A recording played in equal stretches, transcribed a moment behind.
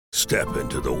Step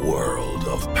into the world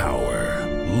of power,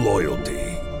 loyalty,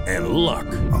 and luck.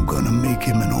 I'm gonna make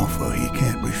him an offer he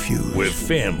can't refuse. With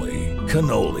family,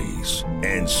 cannolis,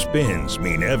 and spins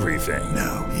mean everything.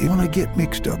 Now, you wanna get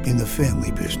mixed up in the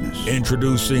family business.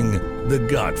 Introducing The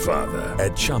Godfather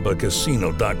at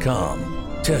ChumbaCasino.com.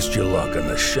 Test your luck in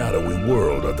the shadowy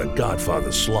world of The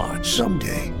Godfather slot.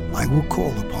 Someday, I will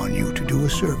call upon you to do a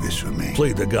service for me.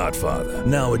 Play The Godfather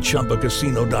now at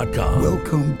ChumbaCasino.com.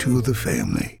 Welcome to the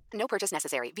family. No purchase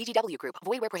necessary. VGW Group.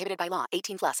 Void where prohibited by law.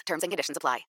 18 plus. Terms and conditions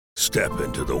apply. Step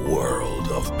into the world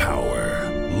of power,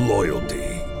 loyalty,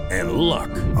 and luck.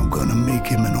 I'm gonna make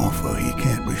him an offer he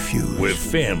can't refuse. With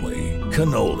family,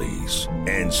 cannolis,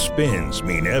 and spins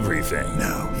mean everything.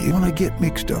 Now, you wanna get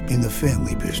mixed up in the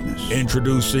family business.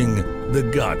 Introducing The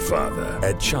Godfather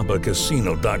at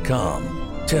ChumbaCasino.com.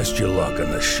 Test your luck in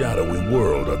the shadowy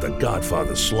world of The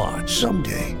Godfather slot.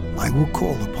 Someday, I will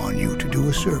call upon you to do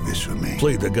a service for me.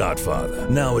 Play The Godfather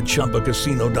now at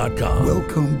ChumbaCasino.com.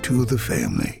 Welcome to the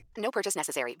family. No purchase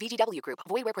necessary. VGW Group.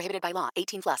 Void where prohibited by law.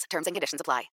 18 plus. Terms and conditions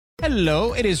apply.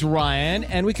 Hello, it is Ryan,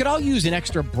 and we could all use an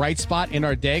extra bright spot in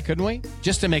our day, couldn't we?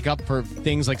 Just to make up for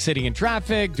things like sitting in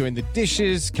traffic, doing the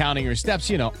dishes, counting your steps,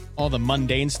 you know, all the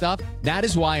mundane stuff. That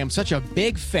is why I'm such a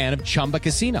big fan of Chumba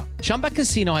Casino. Chumba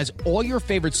Casino has all your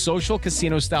favorite social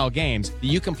casino-style games that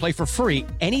you can play for free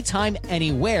anytime,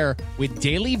 anywhere with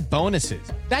daily bonuses.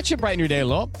 That should brighten your day a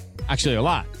little. Actually, a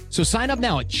lot. So sign up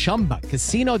now at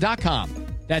ChumbaCasino.com.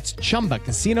 That's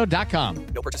ChumbaCasino.com.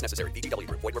 No purchase necessary. VGW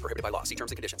Group. Void where prohibited by law. See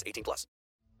terms and conditions. 18 plus.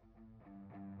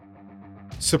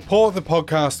 Support the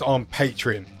podcast on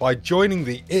Patreon by joining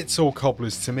the It's All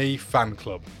Cobblers to Me fan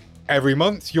club. Every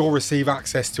month, you'll receive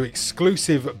access to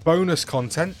exclusive bonus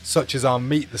content, such as our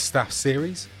Meet the Staff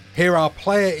series, hear our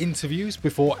player interviews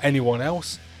before anyone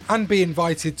else, and be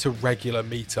invited to regular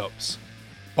meetups.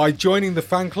 By joining the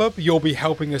fan club, you'll be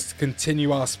helping us to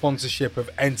continue our sponsorship of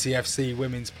NTFC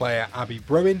women's player Abby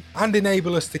Bruin and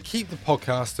enable us to keep the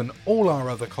podcast and all our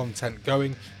other content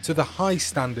going to the high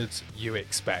standards you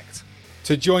expect.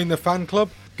 To join the fan club,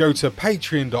 go to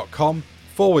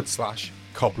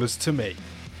patreon.com/cobblers to me.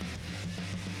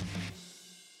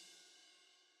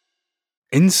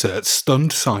 Insert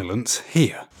stunned silence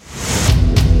here.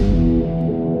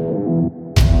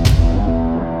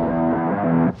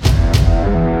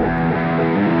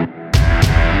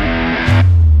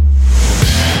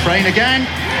 Brain again,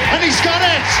 and he's got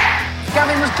it!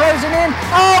 Gavin was closing in.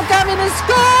 Oh, Gavin has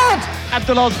scored!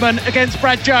 Abdul Osman against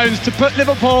Brad Jones to put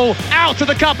Liverpool out of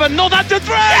the cup, and Northampton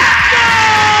 3!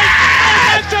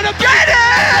 Get it!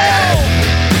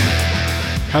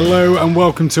 Hello and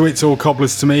welcome to It's All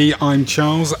Cobblers to Me. I'm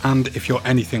Charles, and if you're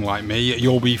anything like me,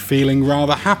 you'll be feeling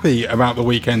rather happy about the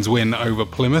weekend's win over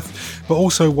Plymouth, but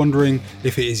also wondering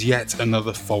if it is yet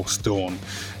another false dawn.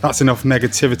 That's enough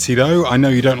negativity though. I know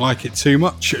you don't like it too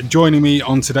much. Joining me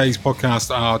on today's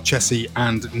podcast are Chessie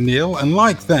and Neil, and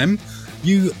like them,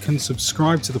 you can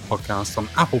subscribe to the podcast on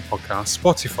Apple Podcasts,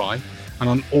 Spotify, and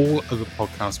on all other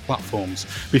podcast platforms.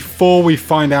 Before we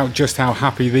find out just how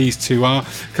happy these two are,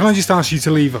 can I just ask you to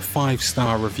leave a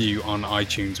 5-star review on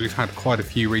iTunes? We've had quite a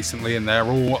few recently and they're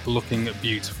all looking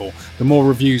beautiful. The more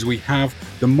reviews we have,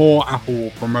 the more Apple will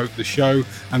promote the show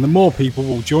and the more people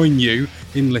will join you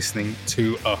in listening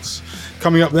to us.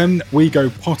 Coming up then, we go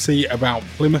potty about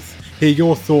Plymouth, hear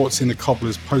your thoughts in the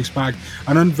Cobblers postbag,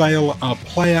 and unveil our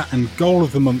player and goal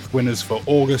of the month winners for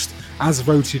August as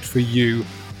voted for you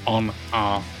on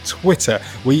our Twitter.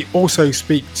 We also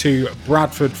speak to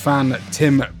Bradford fan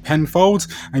Tim Penfold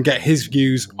and get his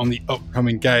views on the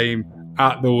upcoming game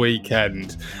at the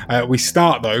weekend. We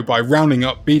start though by rounding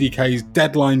up BDK's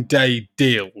deadline day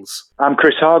deals. I'm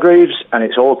Chris Hargreaves and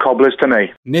it's all cobblers to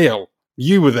me. Neil,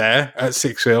 you were there at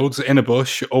Sixfields in a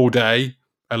bush all day,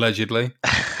 allegedly.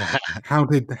 How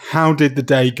did the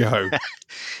day go?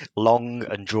 Long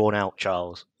and drawn out,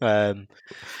 Charles. There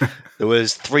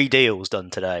was 3 deals done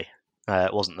today,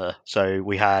 wasn't there? So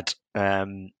we had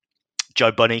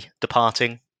Joe Bunny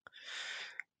departing,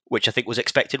 which I think was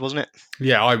expected, wasn't it?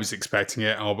 Yeah, I was expecting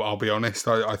it. I'll be honest.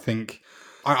 I think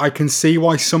I can see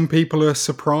why some people are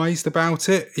surprised about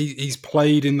it. He's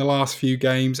played in the last few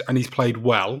games and he's played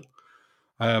well,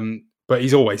 but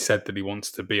he's always said that he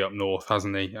wants to be up north,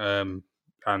 hasn't he?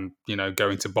 And you know,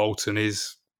 going to Bolton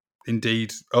is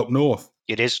indeed up north.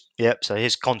 It is, yep. So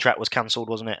his contract was cancelled,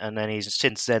 wasn't it? And then he's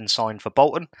since then signed for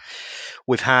Bolton.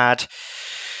 We've had,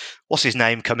 what's his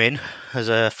name, come in as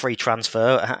a free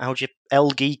transfer. How do you,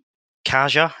 Elgi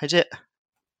Kaja, is it?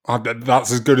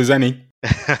 That's as good as any.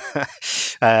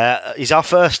 He's our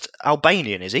first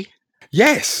Albanian, is he?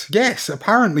 Yes,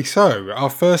 apparently so.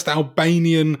 Our first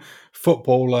Albanian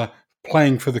footballer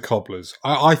playing for the Cobblers.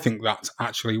 I think that's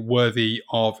actually worthy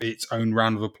of its own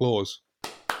round of applause.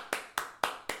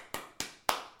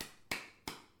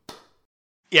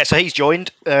 Yeah, so he's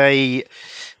joined a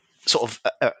sort of,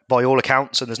 by all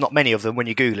accounts, and there's not many of them when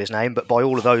you Google his name, but by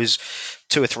all of those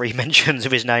 2 or 3 mentions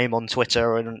of his name on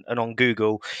Twitter and on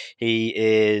Google, he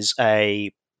is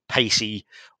a pacey,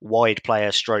 wide player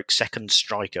stroke second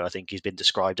striker, I think he's been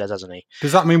described as, hasn't he?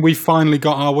 Does that mean we finally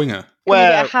got our winger?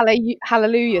 Well,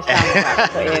 hallelujah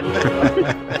sound for him.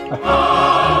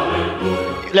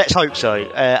 Let's hope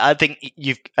so. I think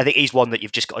he's one that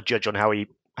you've just got to judge on how he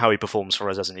performs for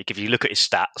us, hasn't he? If you look at his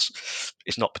stats,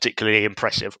 it's not particularly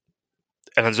impressive,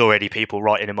 and there's already people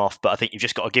writing him off. But I think you've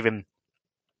just got to give him.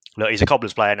 Look, he's a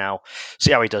Cobblers player now.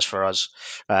 See how he does for us,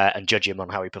 and judge him on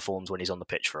how he performs when he's on the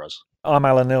pitch for us. I'm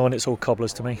Alan Neal, and it's all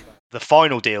Cobblers to me. The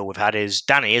final deal we've had is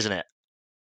Danny, isn't it?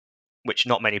 Which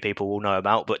not many people will know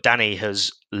about, but Danny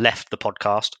has left the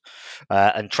podcast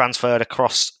and transferred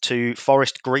across to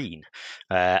Forest Green.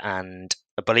 And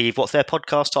I believe, what's their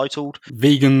podcast titled?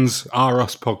 Vegans Are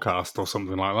Us Podcast or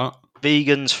something like that.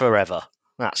 Vegans Forever.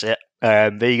 That's it.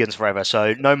 Vegans Forever.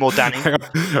 So no more Danny.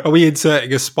 Are we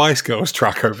inserting a Spice Girls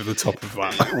track over the top of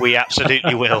that? We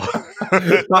absolutely will.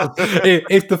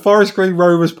 If the Forest Green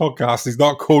Rovers podcast is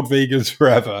not called Vegans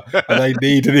Forever and they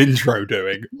need an intro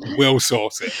doing, we'll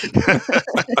sort it.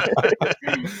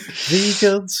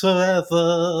 Vegans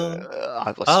Forever.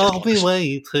 I'll be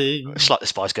waiting. It's like the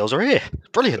Spice Girls are here.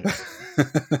 Brilliant.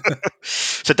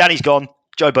 So Danny's gone,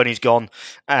 Joe Bunny's gone,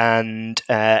 and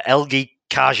Elgi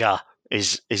Kaja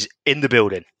is in the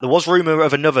building. There was rumour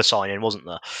of another signing, wasn't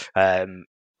there?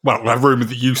 Well, a rumour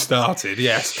that you started,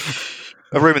 yes.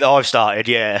 A rumour that I've started,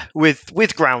 yeah,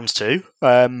 with grounds too.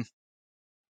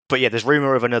 But yeah, there's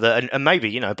rumour of another, and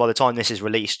maybe, by the time this is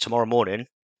released tomorrow morning,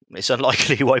 it's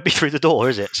unlikely he won't be through the door,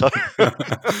 is it? So,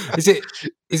 is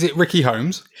it Ricky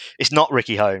Holmes? It's not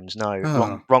Ricky Holmes.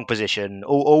 No, wrong position.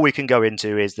 All we can go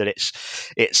into is that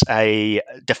it's a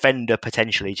defender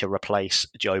potentially to replace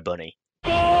Joe Bunny.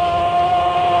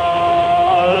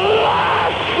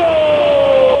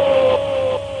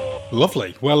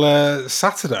 Lovely. Well,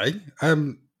 Saturday,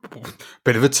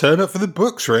 bit of a turn up for the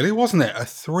books, really, wasn't it? A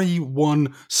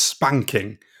 3-1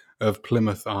 spanking of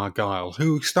Plymouth Argyle,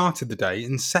 who started the day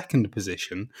in second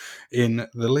position in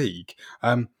the league.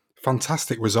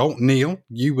 Fantastic result. Neil,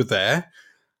 you were there.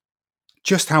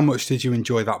 Just how much did you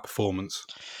enjoy that performance?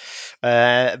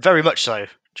 Very much so,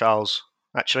 Charles,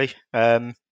 actually.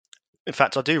 In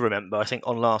fact, I do remember, I think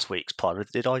on last week's pod,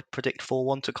 did I predict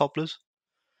 4-1 to Cobblers?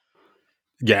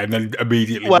 Yeah, and then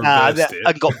immediately reversed it.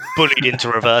 I got bullied into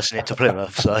reversing it to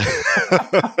Plymouth. So,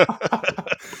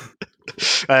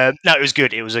 no, it was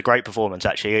good. It was a great performance,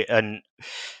 actually. And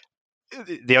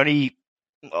I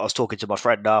was talking to my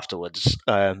friend afterwards,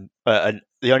 and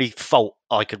the only fault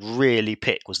I could really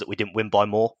pick was that we didn't win by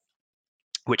more,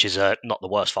 which is not the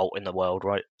worst fault in the world,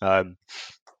 right? I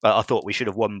thought we should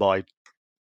have won by.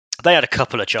 They had a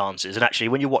couple of chances, and actually,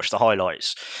 when you watch the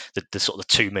highlights, the sort of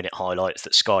 2-minute highlights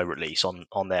that Sky release on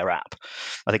their app,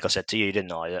 I think I said to you,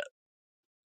 didn't I, that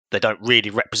they don't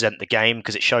really represent the game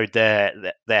because it showed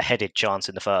their headed chance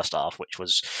in the first half, which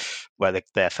was where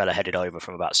their fella headed over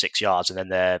from about 6 yards, and then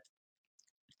their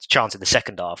chance in the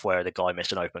second half where the guy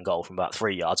missed an open goal from about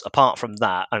 3 yards. Apart from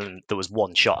that, and there was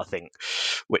one shot, I think,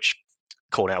 which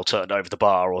Cornell turned over the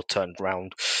bar or turned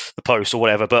round the post or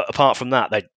whatever. But apart from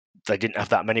that, they didn't have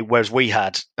that many, whereas we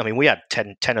had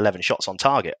 10, 11 shots on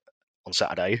target on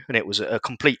Saturday, and it was a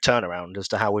complete turnaround as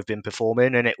to how we've been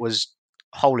performing, and it was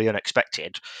wholly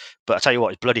unexpected. But I tell you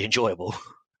what, it's bloody enjoyable.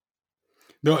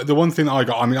 The one thing that I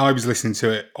got, I was listening to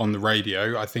it on the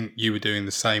radio. I think you were doing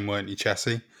the same, weren't you,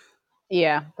 Chessie?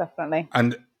 Yeah, definitely.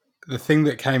 And the thing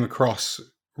that came across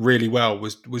really well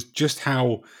was just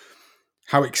how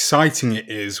exciting it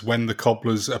is when the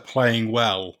Cobblers are playing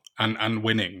well and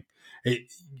winning.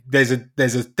 There's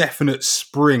a definite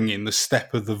spring in the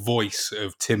step of the voice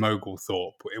of Tim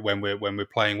Oglethorpe when we're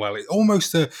playing well. It's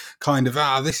almost a kind of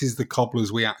this is the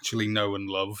Cobblers we actually know and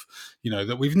love,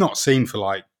 that we've not seen for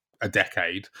like a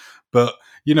decade, but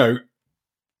it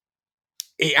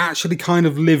actually kind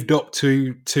of lived up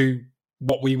to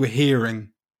what we were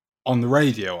hearing on the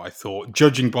radio, I thought,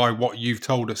 judging by what you've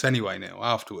told us anyway, Neil,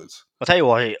 afterwards. I'll tell you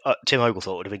why Tim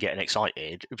Oglethorpe would have been getting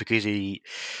excited, because he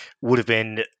would have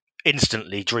been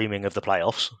instantly dreaming of the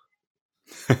playoffs.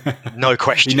 No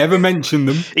question. He never mentioned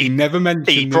them.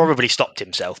 He probably stopped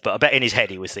himself, but I bet in his head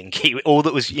he was thinking all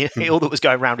that was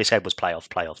going around his head was playoffs.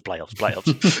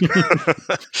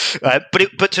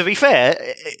 But to be fair,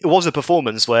 it was a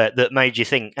performance that made you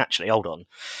think, actually, hold on,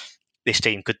 this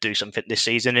team could do something this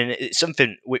season, and it's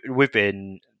something we've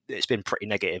been. it's been pretty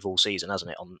negative all season,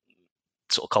 hasn't it? On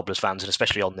sort of Cobblers fans, and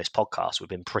especially on this podcast, we've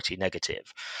been pretty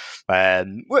negative.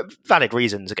 Valid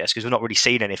reasons, I guess, because we've not really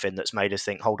seen anything that's made us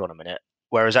think, hold on a minute.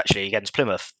 Whereas actually against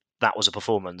Plymouth, that was a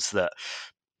performance that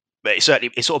it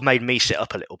sort of made me sit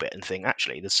up a little bit and think,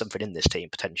 actually, there's something in this team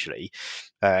potentially.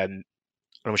 And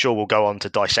I'm sure we'll go on to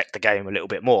dissect the game a little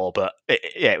bit more, but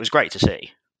it was great to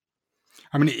see.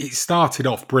 I mean, it started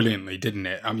off brilliantly, didn't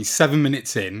it? I mean, 7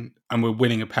 minutes in and we're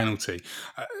winning a penalty.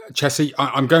 Chessie,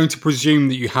 I'm going to presume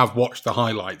that you have watched the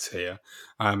highlights here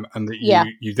and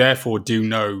that you therefore do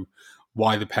know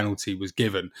why the penalty was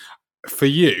given. For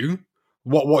you,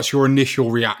 what's your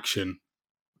initial reaction?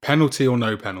 Penalty or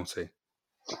no penalty?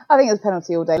 I think it was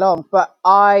penalty all day long, but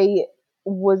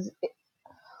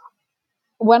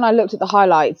when I looked at the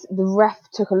highlights, the ref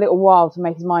took a little while to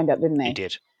make his mind up, didn't he? He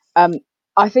did.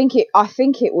 I think it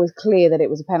was clear that it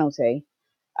was a penalty,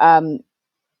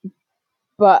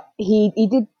 but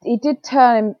he did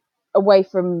turn him away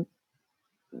from.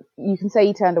 You can say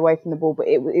he turned away from the ball, but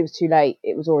it was too late.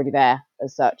 It was already there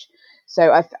as such.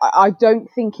 So I don't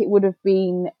think it would have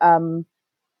been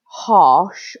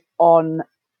harsh on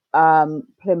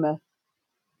Plymouth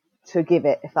to give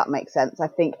it, if that makes sense. I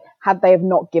think had they have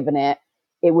not given it,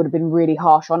 it would have been really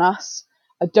harsh on us.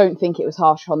 I don't think it was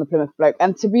harsh on the Plymouth bloke.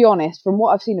 And to be honest, from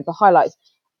what I've seen of the highlights,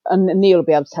 and Neil will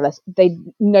be able to tell us,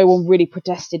 no one really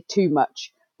protested too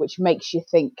much, which makes you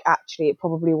think actually it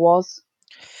probably was.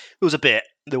 There was a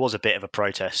bit of a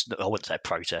protest. I wouldn't say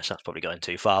protest, that's probably going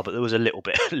too far, but there was a little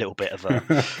bit of a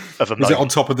Was it on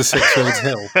top of the Six Fields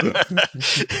Hill?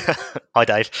 Hi,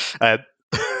 Dave.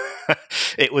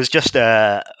 It was just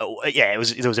there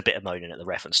was a bit of moaning at the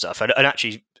ref and stuff, and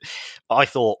actually I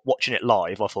thought, watching it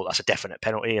live, I thought that's a definite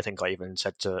penalty. I think I even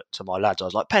said to my lads, I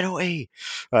was like, penalty,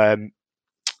 and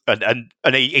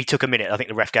he took a minute. I think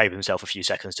the ref gave himself a few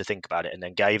seconds to think about it and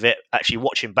then gave it. Actually,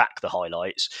 watching back the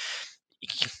highlights,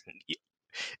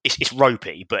 it's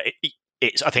ropey, but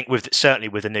it's I think certainly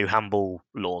with the new handball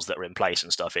laws that are in place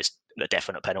and stuff, it's a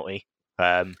definite penalty.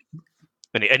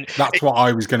 And that's what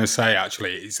I was going to say,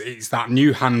 actually. It's that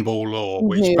new handball law,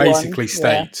 which basically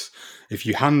states if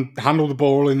you handle the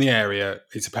ball in the area,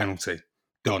 it's a penalty.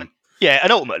 Done. Yeah,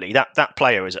 and ultimately that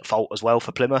player is at fault as well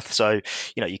for Plymouth. So,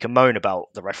 you can moan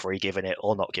about the referee giving it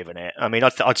or not giving it. I mean,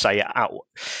 I'd say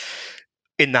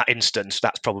in that instance,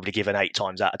 that's probably given 8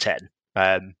 times out of 10.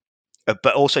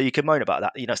 But also you can moan about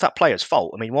that. It's that player's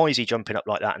fault. I mean, why is he jumping up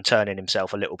like that and turning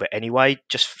himself a little bit anyway?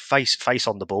 Just face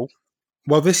on the ball.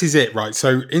 Well, this is it, right?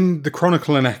 So in the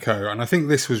Chronicle and Echo, and I think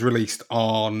this was released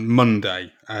on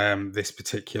Monday, this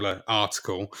particular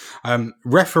article,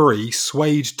 referee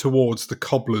swayed towards the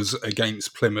Cobblers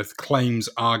against Plymouth, claims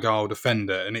Argyle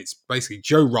defender. And it's basically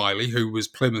Joe Riley, who was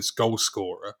Plymouth's goal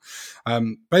scorer,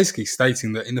 basically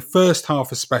stating that in the first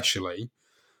half especially,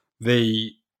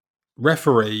 the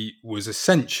referee was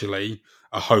essentially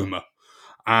a homer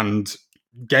and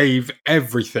gave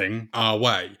everything our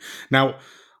way. Now,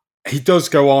 he does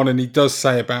go on and he does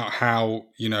say about how,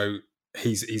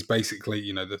 he's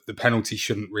basically, the penalty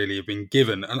shouldn't really have been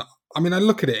given. And I mean, I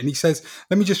look at it and he says,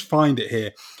 let me just find it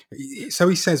here. So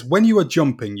he says, when you are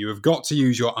jumping, you have got to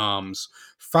use your arms.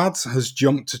 Fads has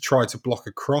jumped to try to block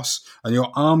a cross and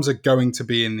your arms are going to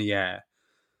be in the air.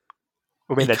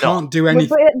 I mean, they can't do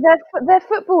anything. They're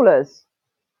footballers.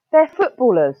 They're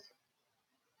footballers.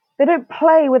 They don't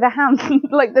play with their hands.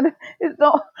 It's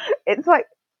like,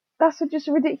 that's just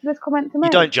a ridiculous comment to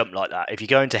make. You don't jump like that. If you're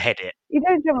going to head it, you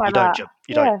don't jump like that.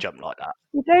 You don't jump like that.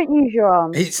 You don't use your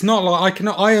arms. It's not like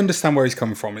I understand where he's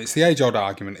coming from. It's the age-old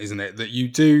argument, isn't it? That you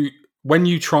do, when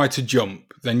you try to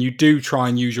jump, then you do try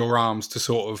and use your arms to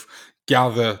sort of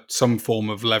gather some form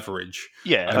of leverage.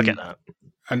 Yeah, I get that.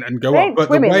 And go they up. Ain't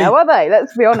swimming now, are they?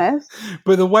 Let's be honest.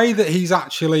 But the way that it's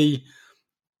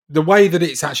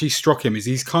actually struck him is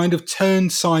he's kind of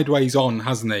turned sideways on,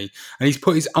 hasn't he? And he's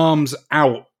put his arms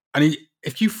out. And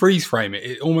if you freeze frame it,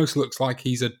 it almost looks like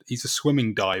he's a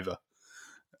swimming diver.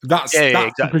 That's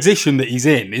exactly the position that he's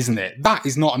in, isn't it? That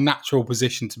is not a natural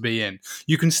position to be in.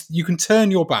 You can turn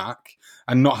your back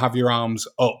and not have your arms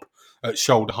up at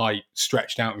shoulder height,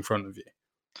 stretched out in front of you.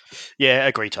 Yeah, I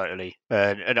agree totally.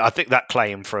 And I think that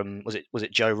claim from was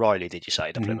it Joe Riley? Did you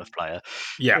say the Plymouth player?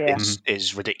 Yeah,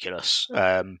 is ridiculous.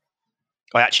 I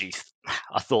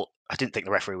didn't think the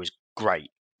referee was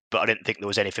great. But I didn't think there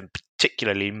was anything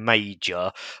particularly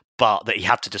major, but that he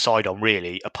had to decide on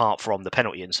really, apart from the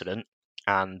penalty incident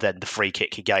and then the free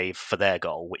kick he gave for their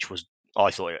goal, which was,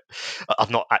 I thought, I've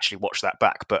not actually watched that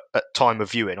back, but at time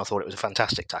of viewing, I thought it was a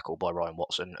fantastic tackle by Ryan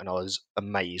Watson, and I was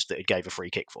amazed that he gave a free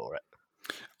kick for it.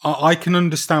 I can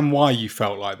understand why you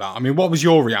felt like that. I mean, what was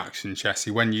your reaction,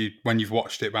 Chessie, when you've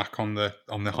watched it back on the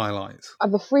highlights?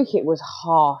 The free kick was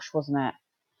harsh, wasn't it?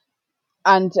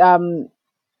 And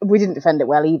we didn't defend it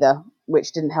well either,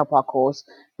 which didn't help our cause.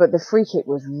 But the free kick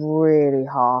was really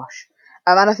harsh.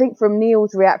 And I think from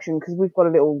Neil's reaction, because we've got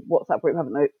a little WhatsApp group,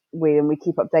 haven't we? And we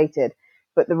keep updated.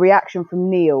 But the reaction from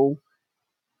Neil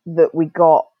that we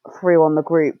got through on the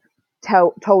group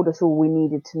told us all we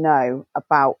needed to know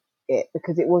about it,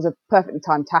 because it was a perfectly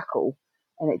timed tackle,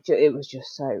 and it was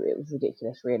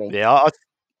ridiculous, really. Yeah,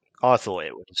 I thought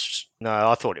it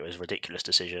was a ridiculous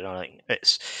decision. I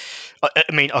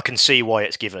think I can see why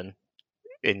it's given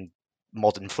in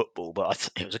modern football, but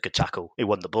it was a good tackle. He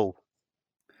won the ball.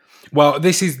 Well,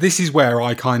 this is where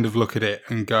I kind of look at it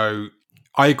and go,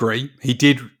 I agree. He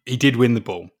did win the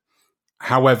ball.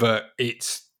 However,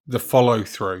 it's the follow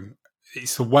through.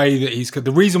 It's the way that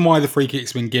the reason why the free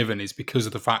kick's been given is because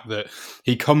of the fact that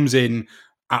he comes in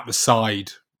at the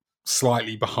side,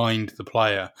 slightly behind the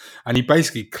player, and he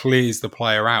basically clears the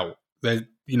player out.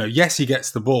 Yes, he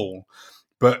gets the ball,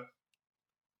 but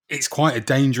it's quite a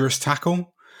dangerous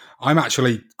tackle. I'm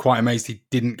actually quite amazed he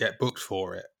didn't get booked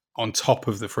for it on top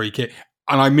of the free kick.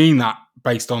 And I mean that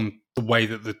based on the way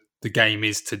that the game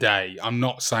is today. I'm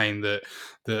not saying that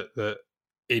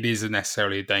it is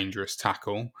necessarily a dangerous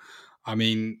tackle. I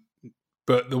mean,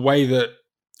 but the way that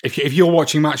if you're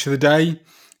watching Match of the Day,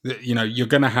 you're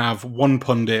going to have one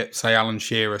pundit, say Alan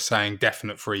Shearer, saying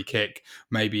definite free kick,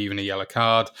 maybe even a yellow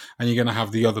card, and you're going to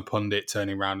have the other pundit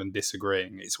turning around and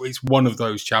disagreeing. It's one of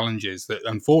those challenges that,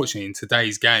 unfortunately, in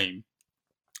today's game,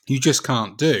 you just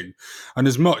can't do. And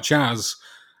as much as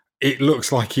it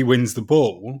looks like he wins the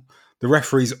ball, the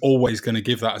referee's always going to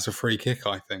give that as a free kick,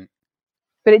 I think.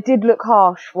 But it did look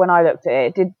harsh when I looked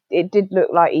at it. It did look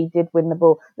like he did win the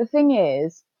ball. The thing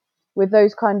is, with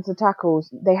those kinds of tackles,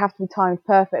 they have to be timed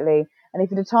perfectly. And if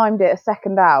he'd have timed it a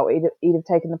second out, he'd have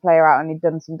taken the player out and he'd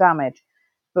done some damage.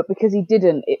 But because he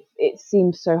didn't, it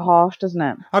seems so harsh, doesn't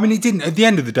it? I mean, it didn't. At the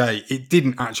end of the day, it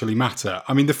didn't actually matter.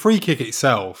 I mean, the free kick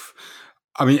itself,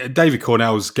 David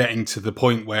Cornell's getting to the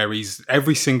point where he's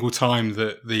every single time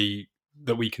that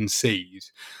we concede,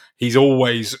 he's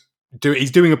always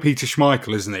he's doing a Peter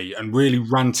Schmeichel, isn't he? And really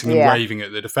ranting and raving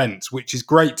at the defence, which is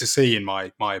great to see, in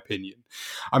my opinion.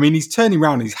 I mean, he's turning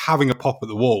around and he's having a pop at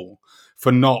the wall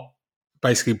for not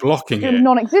basically blocking it. It was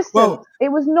non-existent. Well,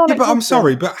 it was non-existent. Yeah, but I'm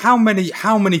sorry, but how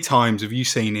many times have you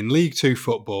seen in League Two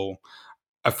football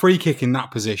a free kick in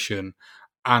that position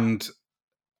and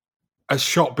a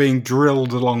shot being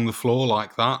drilled along the floor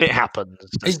like that? It happens,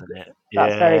 doesn't it?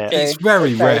 That's very true. It's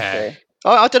very rare.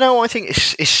 I don't know. I think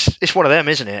it's one of them,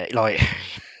 isn't it? Like,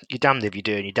 you're damned if you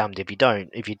do and you're damned if you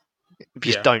don't. If you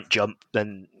don't jump,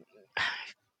 then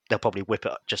they'll probably whip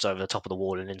it just over the top of the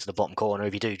wall and into the bottom corner.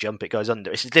 If you do jump, it goes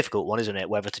under. It's a difficult one, isn't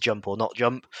it? Whether to jump or not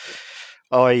jump.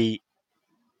 To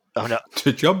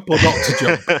jump or not to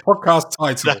jump? Podcast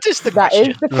title. That is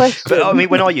the question. But I mean,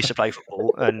 when I used to play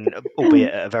football, and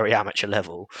albeit at a very amateur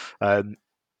level,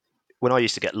 when I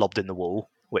used to get lobbed in the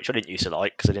wall, which I didn't used to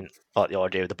like because I didn't like the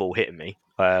idea of the ball hitting me.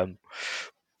 But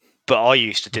I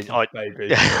used to do.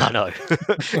 I know.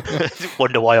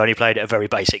 Wonder why I only played at a very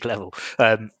basic level.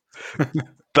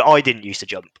 But I didn't used to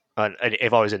jump, and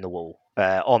if I was in the wall,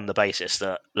 on the basis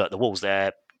that look, the wall's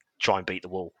there, try and beat the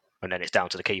wall, and then it's down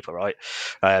to the keeper, right?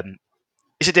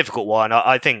 It's a difficult one.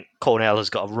 I think Cornell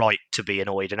has got a right to be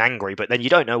annoyed and angry, but then you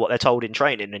don't know what they're told in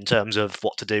training in terms of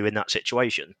what to do in that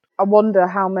situation. I wonder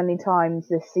how many times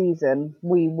this season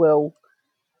we will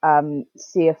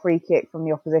see a free kick from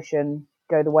the opposition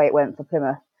go the way it went for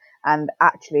Plymouth. And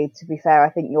actually, to be fair, I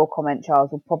think your comment,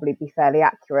 Charles, will probably be fairly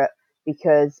accurate,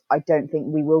 because I don't think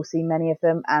we will see many of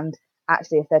them. And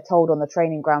actually, if they're told on the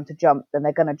training ground to jump, then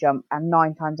they're going to jump. And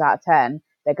 9 times out of 10,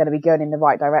 they're going to be going in the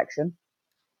right direction.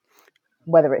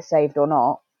 Whether it's saved or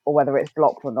not, or whether it's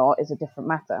blocked or not, is a different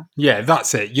matter. Yeah,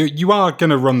 that's it. You are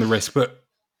going to run the risk, but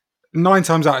 9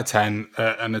 times out of 10,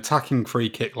 an attacking free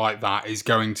kick like that is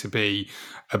going to be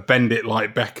a bend it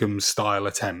like Beckham style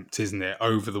attempt, isn't it?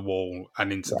 Over the wall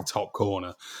and into the top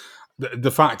corner.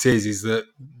 The fact is that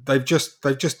they've just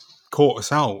caught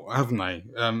us out, haven't they?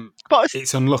 But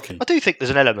it's unlucky. I do think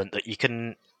there's an element that you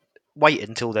can wait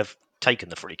until they've taken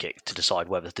the free kick to decide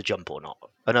whether to jump or not.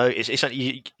 I know it's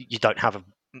you don't have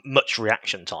much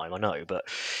reaction time, I know, but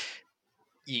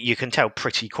you can tell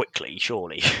pretty quickly,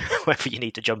 surely, whether you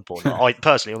need to jump or not. I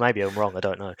personally, or maybe I'm wrong, I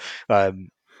don't know.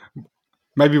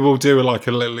 Maybe we'll do a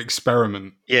little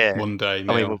experiment one day,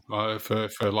 Neil,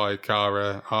 for like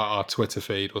our Twitter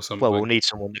feed or something. Well, we'll need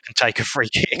someone that can take a free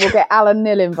kick. We'll get Alan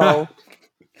Nill involved.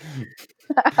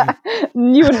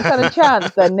 You wouldn't stand a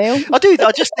chance then, Neil. I do.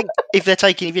 I just think if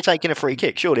you're taking a free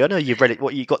kick, surely I know you've read it.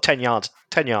 What you've got 10 yards,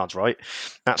 right?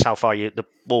 That's how far the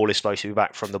ball is supposed to be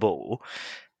back from the ball.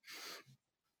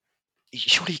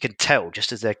 Surely you can tell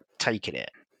just as they're taking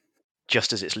it,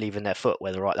 just as it's leaving their foot,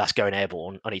 whether right that's going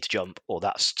airborne, I need to jump, or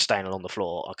that's staying on the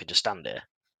floor, I could just stand here.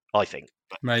 I think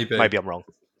maybe I'm wrong.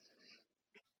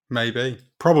 Maybe.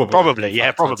 Probably.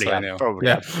 Yeah.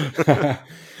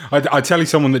 I tell you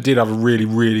someone that did have a really,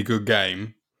 really good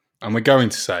game, and we're going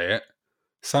to say it,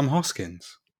 Sam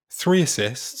Hoskins. 3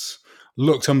 assists,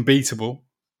 looked unbeatable,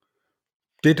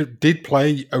 did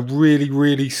play a really,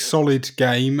 really solid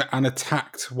game and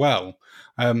attacked well.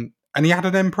 And he had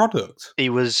an end product. He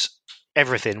was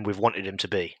everything we've wanted him to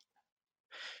be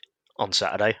on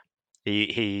Saturday.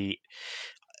 I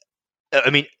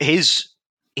mean, his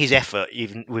effort,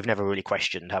 even we've never really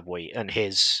questioned, have we? And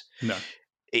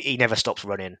he never stops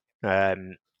running.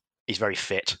 He's very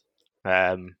fit.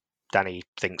 Danny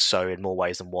thinks so in more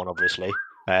ways than one, obviously.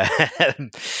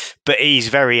 But he's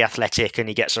very athletic and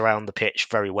he gets around the pitch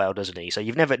very well, doesn't he? So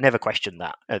you've never questioned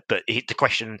that. But the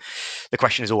question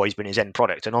has always been his end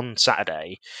product. And on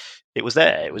Saturday, it was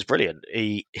there. It was brilliant.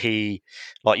 He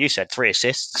like you said, 3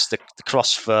 assists. The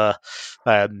cross for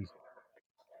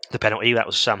the penalty, that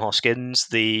was Sam Hoskins.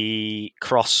 The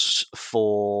cross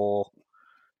for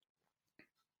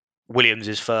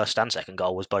Williams' first and second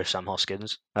goal was both Sam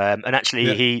Hoskins. And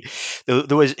actually,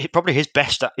 there was probably his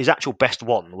actual best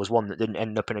one was one that didn't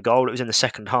end up in a goal. It was in the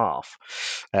second half,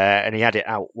 and he had it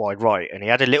out wide right, and he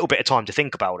had a little bit of time to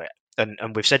think about it.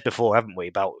 And we've said before, haven't we,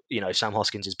 about Sam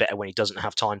Hoskins is better when he doesn't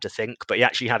have time to think, but he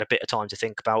actually had a bit of time to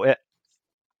think about it.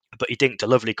 But he dinked a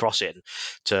lovely cross in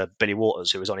to Billy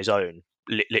Waters, who was on his own.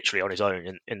 Literally on his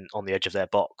own on the edge of their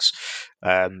box.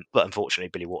 But unfortunately,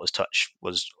 Billy Waters' touch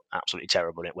was absolutely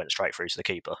terrible and it went straight through to the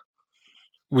keeper.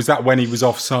 Was that when he was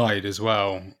offside as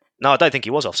well? No, I don't think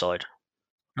he was offside.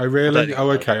 Oh, really?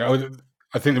 Oh, okay.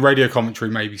 I think the radio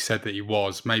commentary maybe said that he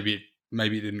was. Maybe it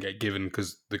didn't get given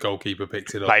because the goalkeeper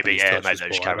picked it up. Maybe, yeah. Maybe they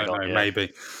just carried on. Yeah.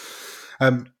 Maybe.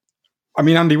 I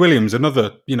mean, Andy Williams,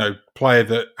 another player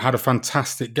that had a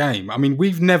fantastic game. I mean,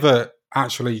 we've never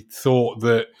actually thought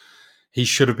that he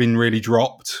should have been really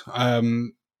dropped.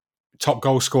 Top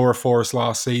goal scorer for us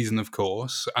last season, of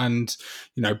course. And,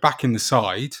 back in the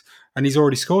side. And he's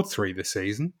already scored 3 this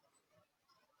season.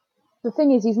 The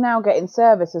thing is, he's now getting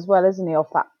service as well, isn't he,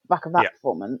 off that back of that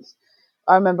performance?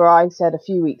 I remember I said a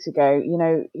few weeks ago,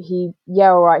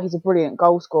 all right, he's a brilliant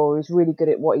goal scorer. He's really good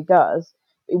at what he does.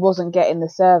 He wasn't getting the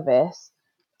service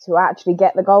to actually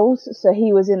get the goals. So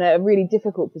he was in a really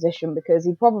difficult position because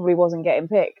he probably wasn't getting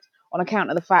picked, on account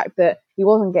of the fact that he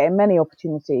wasn't getting many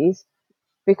opportunities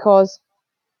because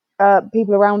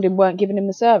people around him weren't giving him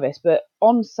the service. But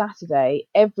on Saturday,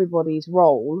 everybody's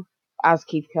role, as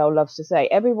Keith Curle loves to say,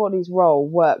 everybody's role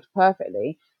worked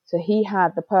perfectly. So he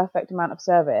had the perfect amount of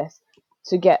service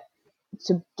to get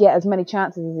as many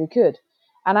chances as he could.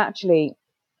 And actually,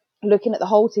 looking at the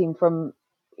whole team from,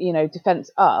 defence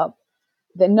up,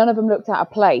 that none of them looked out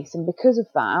of place. And because of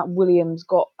that, Williams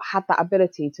had that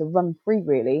ability to run free,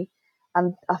 really.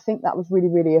 And I think that was really,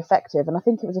 really effective. And I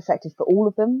think it was effective for all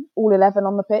of them, all 11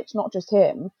 on the pitch, not just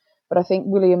him. But I think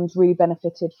Williams really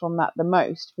benefited from that the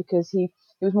most because he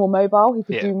was more mobile. He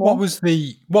could do more. What was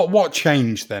what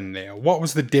changed then, Neil? What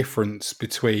was the difference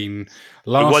between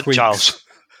last week's... Charles.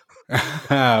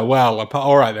 Well,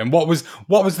 all right then. What was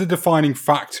the defining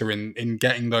factor in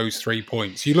getting those 3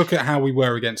 points? You look at how we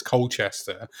were against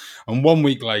Colchester, and 1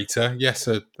 week later, yes,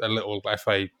 a little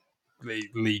FA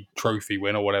League trophy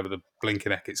win or whatever the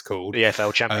blinking heck it's called, the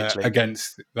EFL Champions League.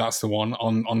 That's the one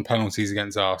on penalties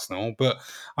against Arsenal. But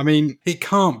I mean, it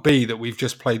can't be that we've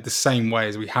just played the same way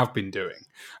as we have been doing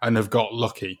and have got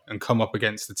lucky and come up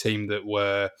against the team that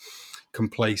were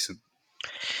complacent.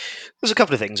 There's a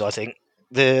couple of things I think.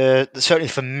 Certainly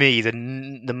for me,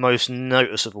 the most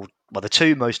noticeable, the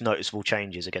 2 most noticeable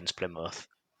changes against Plymouth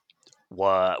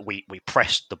were we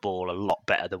pressed the ball a lot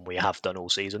better than we have done all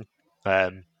season.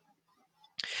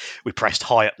 We pressed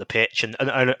high up the pitch and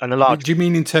a large. Do you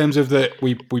mean in terms of that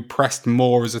we pressed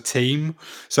more as a team?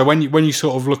 So when you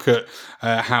sort of look at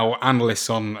how analysts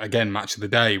on, again, Match of the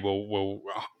Day will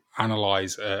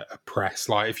analyse a press,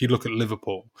 like if you look at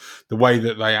Liverpool, the way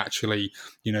that they actually,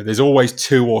 there's always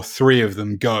 2 or 3 of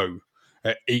them go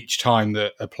each time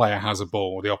that a player has a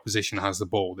ball or the opposition has the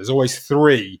ball. There's always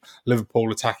 3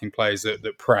 Liverpool attacking players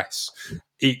that press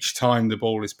each time the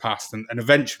ball is passed, and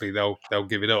eventually they'll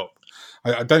give it up.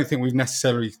 I don't think we've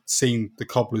necessarily seen the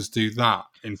Cobblers do that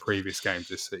in previous games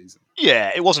this season.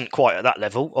 Yeah, it wasn't quite at that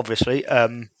level, obviously.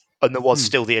 And there was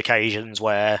still the occasions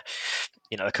where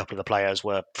a couple of the players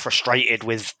were frustrated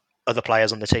with other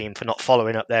players on the team for not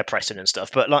following up their pressing and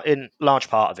stuff. But in large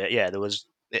part of it, yeah,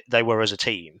 they were as a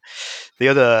team. The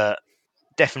other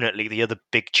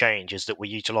big change is that we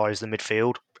utilised the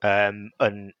midfield,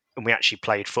 and we actually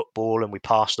played football and we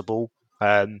passed the ball.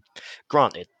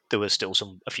 Granted, there was still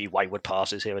a few wayward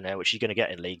passes here and there, which you're going to get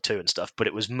in League Two and stuff, but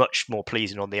it was much more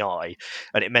pleasing on the eye,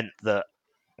 and it meant that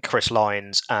Chris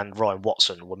Lyons and Ryan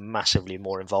Watson were massively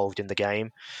more involved in the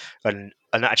game, and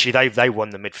actually they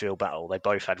won the midfield battle. They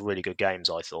both had really good games,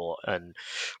 I thought, and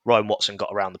Ryan Watson got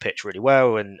around the pitch really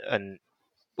well, and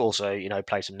also,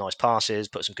 played some nice passes,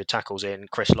 put some good tackles in.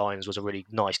 Chris Lyons was a really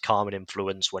nice calming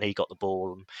influence when he got the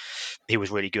ball. And he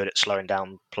was really good at slowing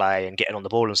down play and getting on the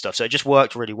ball and stuff. So it just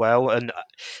worked really well. And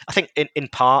I think in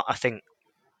part,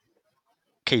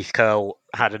 Keith Curle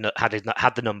had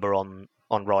the number on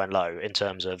Ryan Lowe in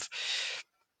terms of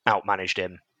outmanaged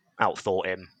him, outthought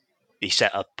him. He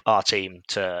set up our team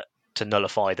to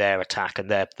nullify their attack and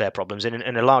their problems. And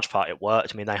in a large part, it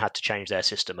worked. I mean, they had to change their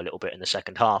system a little bit in the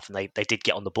second half, and they did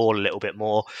get on the ball a little bit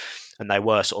more, and they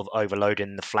were sort of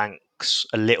overloading the flanks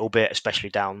a little bit, especially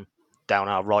down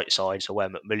our right side. So where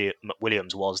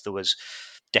McWilliams was, there was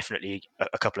definitely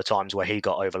a couple of times where he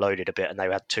got overloaded a bit, and they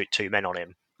had two men on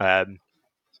him.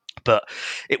 But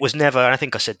it was never, and I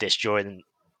think I said this during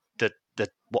the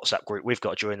WhatsApp group we've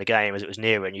got during the game as it was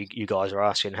near, and you guys are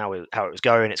asking how it was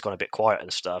going. It's gone a bit quiet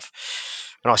and stuff,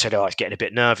 and I said, it's getting a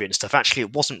bit nervy and stuff. Actually,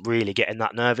 it wasn't really getting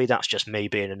that nervy. That's just me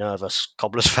being a nervous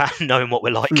Cobblers fan, knowing what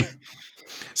we're like.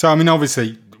 So I mean,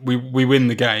 obviously we win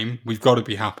the game, we've got to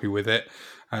be happy with it.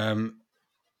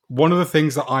 One of the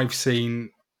things that I've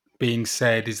seen being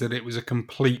said is that it was a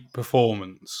complete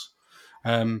performance.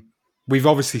 We've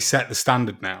obviously set the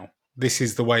standard now. This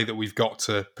is the way that we've got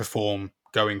to perform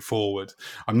going forward.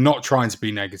 I'm not trying to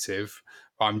be negative,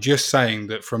 but I'm just saying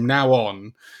that from now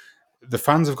on, the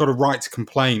fans have got a right to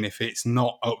complain if it's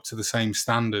not up to the same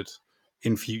standard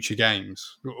in future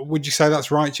games. Would you say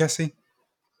that's right, Jessie?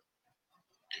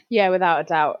 Yeah, without a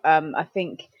doubt. I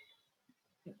think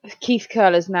Keith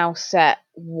Curle has now set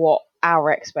what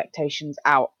our expectations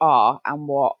are and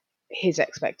what his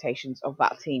expectations of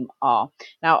that team are.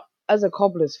 Now, as a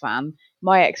Cobblers fan,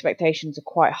 my expectations are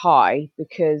quite high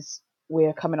because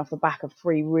we're coming off the back of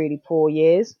 3 really poor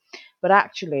years. But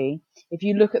actually, if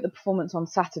you look at the performance on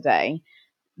Saturday,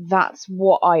 that's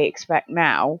what I expect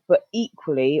now. But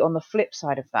equally, on the flip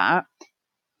side of that,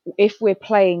 if we're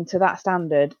playing to that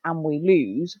standard and we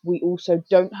lose, we also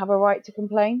don't have a right to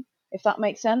complain, if that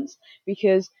makes sense.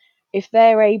 Because if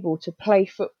they're able to play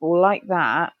football like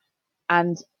that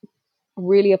and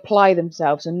really apply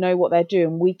themselves and know what they're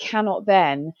doing, we cannot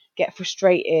then get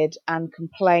frustrated and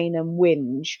complain and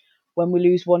whinge when we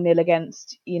lose 1-0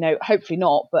 against, hopefully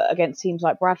not, but against teams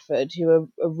like Bradford, who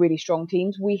are really strong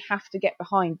teams. We have to get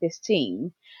behind this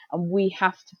team and we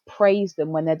have to praise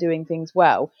them when they're doing things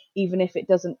well, even if it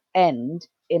doesn't end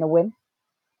in a win.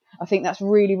 I think that's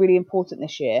really, really important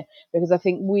this year, because I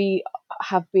think we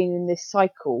have been in this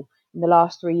cycle in the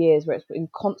last 3 years where it's been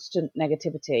constant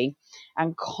negativity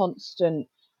and constant,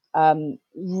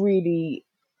 really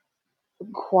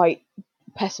quite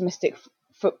pessimistic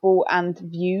football and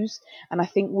views. And I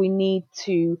think we need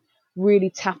to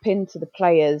really tap into the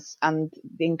players and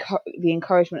the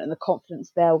encouragement and the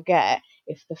confidence they'll get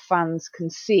if the fans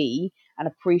can see and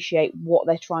appreciate what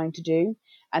they're trying to do.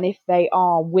 And if they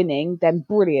are winning, then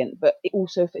brilliant. But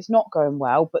also if it's not going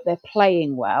well, but they're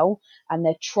playing well and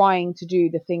they're trying to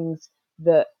do the things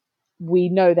that we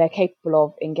know they're capable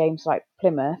of in games like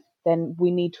Plymouth, then we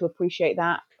need to appreciate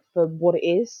that for what it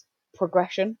is.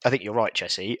 Progression. I think you're right,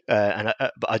 Jesse, but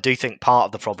I do think part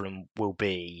of the problem will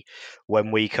be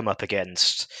when we come up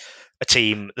against a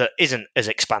team that isn't as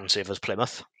expansive as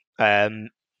Plymouth, and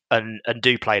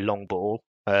do play long ball,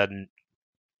 and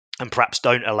perhaps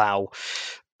don't allow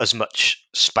as much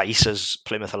space as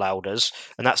Plymouth allowed us.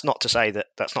 And that's not to say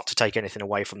that's not to take anything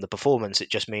away from the performance. It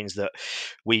just means that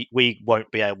we won't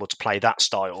be able to play that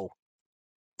style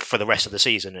for the rest of the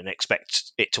season and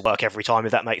expect it to work every time,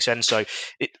 if that makes sense. So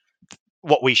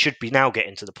what we should be now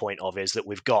getting to the point of is that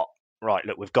we've got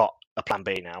a plan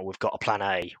B now, we've got a plan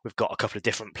A, we've got a couple of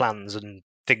different plans and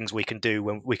things we can do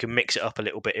when we can mix it up a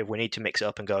little bit if we need to mix it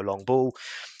up and go long ball.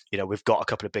 We've got a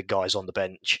couple of big guys on the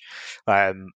bench.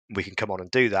 We can come on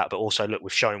and do that. But also, look,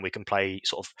 we've shown we can play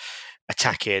sort of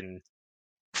attacking,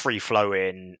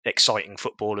 free-flowing, exciting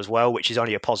football as well, which is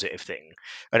only a positive thing.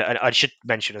 And I should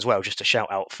mention as well, just a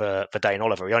shout out for Dane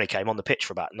Oliver. He only came on the pitch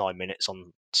for about 9 minutes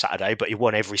on Saturday, but he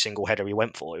won every single header he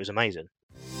went for. It was amazing.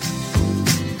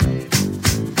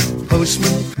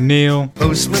 Postman. Neil.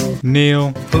 Postman.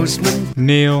 Neil. Postman.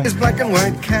 Neil. His black and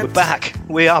white cat. We're back.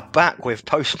 We are back with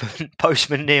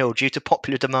Postman Neil. Due to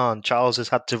popular demand, Charles has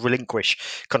had to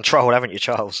relinquish control, haven't you,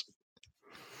 Charles?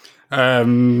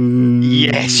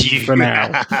 Yes, you for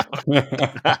now.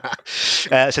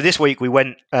 So this week we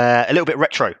went a little bit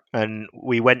retro, and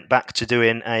we went back to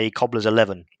doing a Cobblers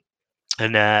 11.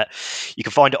 And you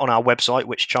can find it on our website,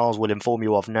 which Charles will inform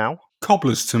you of now.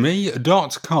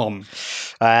 cobblerstome.com.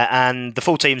 And the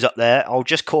full team's up there. I'll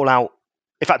just call out.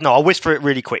 In fact, no, I'll whisper it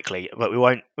really quickly, but we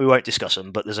won't discuss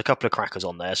them. But there's a couple of crackers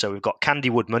on there. So we've got Candy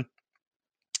Woodman,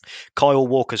 Kyle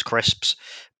Walker's Crisps,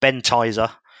 Ben Tizer,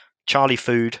 Charlie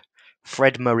Food,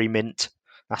 Fred Murray Mint.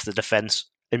 That's the defence.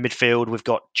 In midfield, we've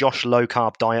got Josh Low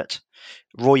Carb Diet,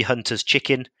 Roy Hunter's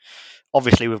Chicken.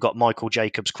 Obviously, we've got Michael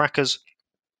Jacobs Crackers.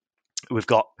 We've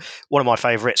got one of my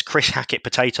favourites, Chris Hackett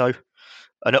Potato.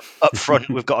 And up front,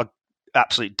 we've got an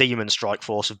absolute demon strike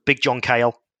force of Big John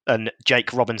Cale and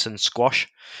Jake Robinson Squash.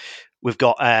 We've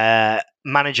got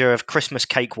manager of Christmas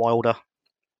Cake Wilder.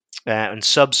 And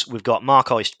subs, we've got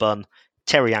Mark Iced Bun,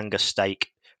 Terry Angus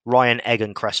Steak, Ryan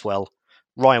Egan Cresswell,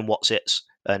 Ryan Watsits,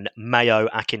 and Mayo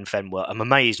Akinfenwa. I'm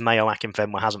amazed Mayo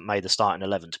Akinfenwa hasn't made the starting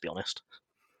 11, to be honest.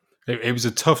 It was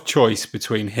a tough choice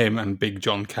between him and Big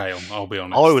John Cale, I'll be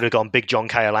honest. I would have gone Big John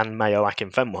Cale and Mayo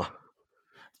Akinfenwa.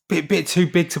 Bit too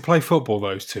big to play football,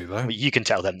 those two, though. You can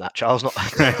tell them that, Charles. Not.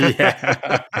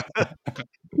 Yeah.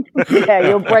 Yeah,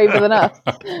 you're braver than us.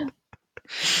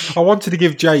 I wanted to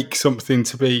give Jake something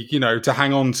to be, to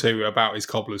hang on to about his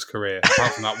Cobblers career,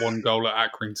 apart from that one goal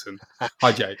at Accrington.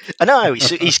 Hi, Jake. I know,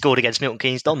 he scored against Milton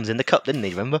Keynes Dons in the Cup, didn't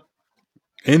he, remember?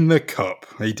 In the Cup,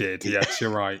 he did, yes, you're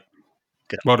right.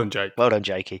 Good. Well done, Jake. Well done,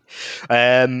 Jakey.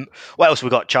 What else have we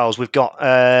got, Charles? We've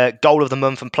got Goal of the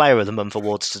Month and Player of the Month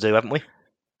awards to do, haven't we?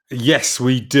 Yes,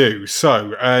 we do.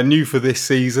 So, new for this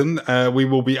season, we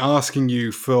will be asking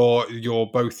you for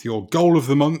both your Goal of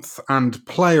the Month and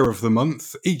Player of the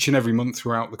Month each and every month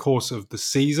throughout the course of the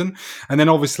season. And then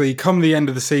obviously, come the end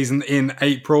of the season in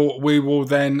April, we will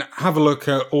then have a look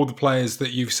at all the players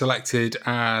that you've selected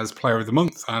as Player of the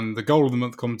Month and the Goal of the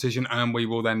Month competition, and we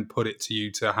will then put it to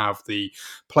you to have the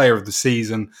Player of the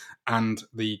Season and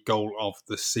the Goal of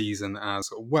the Season as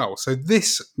well. So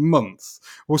this month,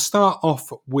 we'll start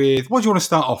off with... What do you want to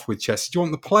start off with, Chess? Do you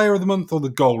want the Player of the Month or the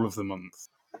Goal of the Month?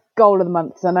 Goal of the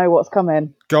Month, because I know what's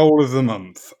coming. Goal of the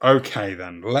Month. Okay,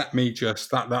 then. Let me just...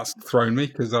 That's thrown me,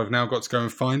 because I've now got to go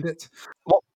and find it.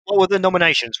 What were the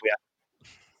nominations we had?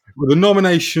 Well, the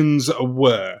nominations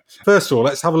were... First of all,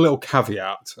 let's have a little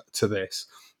caveat to this.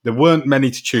 There weren't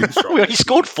many to choose from. We only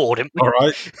scored 4, didn't we? All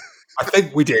right. I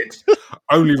think we did.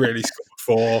 Only really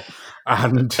scored 4.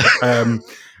 And,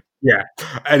 yeah.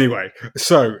 Anyway,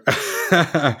 so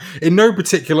in no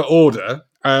particular order,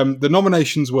 the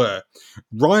nominations were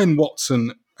Ryan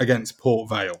Watson against Port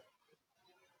Vale,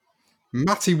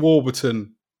 Matty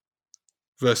Warburton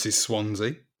versus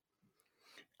Swansea,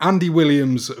 Andy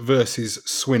Williams versus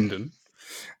Swindon,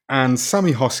 and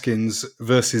Sammy Hoskins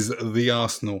versus the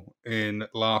Arsenal in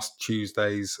last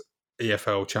Tuesday's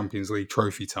EFL Champions League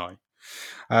trophy tie.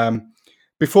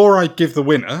 Before I give the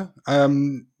winner,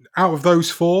 out of those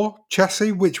 4,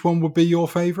 Chessie, which one would be your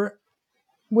favourite?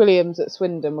 Williams at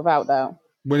Swindon, without doubt.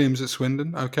 Williams at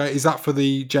Swindon, okay. Is that for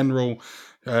the general?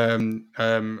 I'm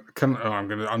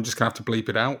just gonna have to bleep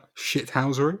it out.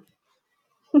 Shithousery.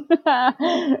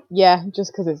 Yeah,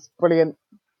 just because it's brilliant,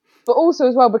 but also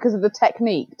as well because of the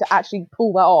technique to actually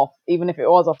pull that off, even if it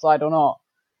was offside or not.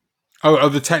 Oh,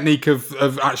 the technique of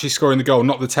actually scoring the goal,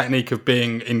 not the technique of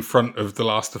being in front of the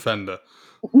last defender.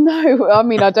 No, I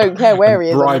mean, I don't care where he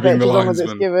is on the pitch, as long as it's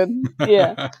linesman. given.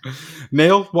 Yeah.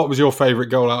 Neil, what was your favourite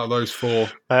goal out of those 4?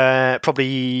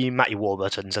 Probably Matty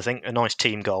Warburton's, I think. A nice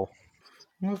team goal.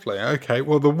 Lovely. Okay.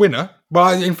 Well, the winner...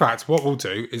 Well, in fact, what we'll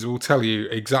do is we'll tell you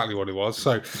exactly what it was.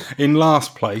 So, in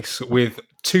last place, with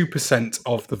 2%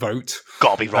 of the vote...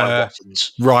 Gotta be Ryan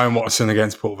Watson's. Ryan Watson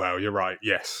against Port Vale. You're right.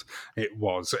 Yes, it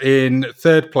was. In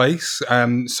third place,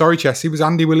 sorry, Chessie, was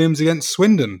Andy Williams against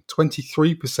Swindon.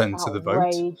 23% of the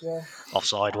vote.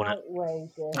 Offside, wasn't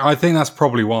it? I think that's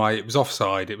probably why. It was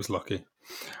offside. It was lucky.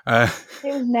 It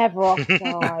was never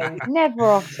offside. Never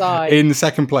offside. In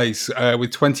second place,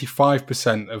 with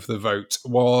 25% of the vote,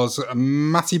 was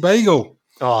Matty Bagel.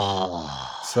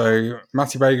 Oh. So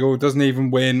Matty Bagel doesn't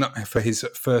even win for his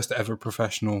first ever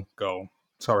professional goal.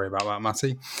 Sorry about that,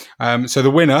 Matty. So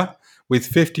the winner,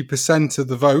 with 50% of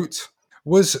the vote,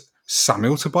 was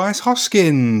Samuel Tobias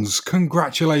Hoskins.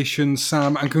 Congratulations,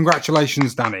 Sam, and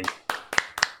congratulations, Danny.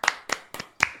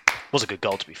 Was a good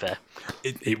goal, to be fair.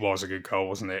 It was a good goal,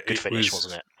 wasn't it? Good finish,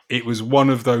 wasn't it? It was one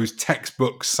of those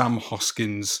textbook Sam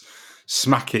Hoskins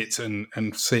smack it and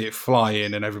see it fly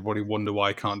in, and everybody wonder why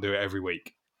I can't do it every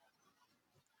week.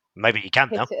 Maybe he can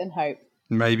now. Hit it and hope.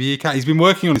 Maybe he can. He's been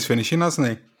working on his finishing, hasn't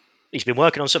he? He's been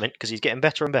working on something because he's getting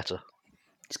better and better.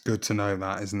 It's good to know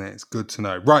that, isn't it? It's good to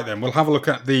know. Right then, we'll have a look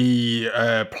at the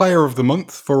Player of the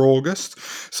Month for August.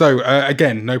 So,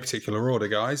 again, no particular order,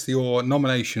 guys. Your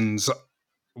nominations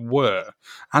were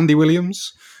Andy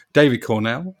Williams, David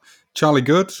Cornell, Charlie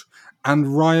Good,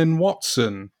 and Ryan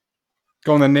Watson.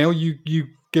 Go on then, Neil. You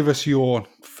give us your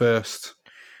first.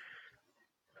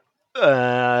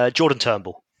 Jordan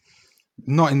Turnbull.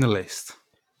 Not in the list.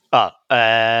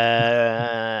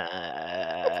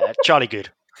 Charlie Good.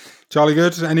 Charlie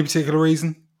Good. Any particular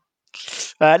reason?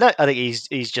 No, I think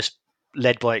he's just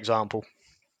led by example.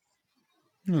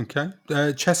 Okay.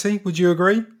 Chessie, would you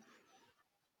agree?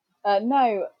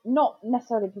 No, not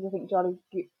necessarily because I think Charlie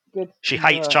Good. She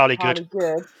hates Charlie Good.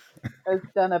 Good has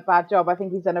done a bad job. I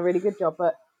think he's done a really good job,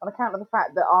 but on account of the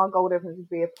fact that our goal difference would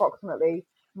be approximately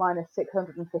minus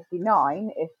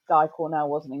 659 if Guy Cornell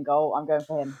wasn't in goal, I'm going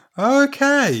for him.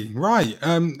 Okay, right.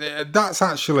 That's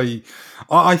actually,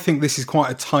 I think this is quite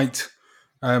a tight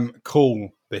call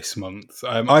this month.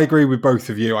 I agree with both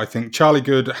of you. I think Charlie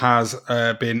Good has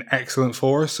been excellent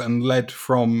for us and led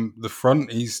from the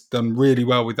front. He's done really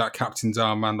well with that captain's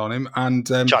armband on him. And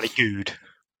Charlie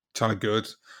Good.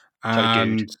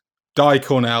 And Guy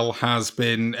Cornell has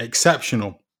been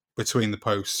exceptional between the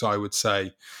posts, I would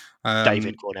say.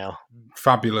 David Cornell.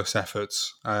 Fabulous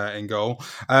efforts in goal.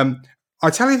 I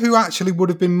tell you who actually would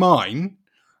have been mine,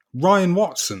 Ryan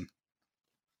Watson.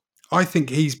 I think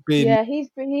he's been... Yeah, he's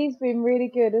been really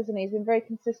good, hasn't he? He's been very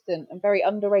consistent and very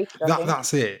underrated, I think.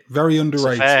 That's it. Very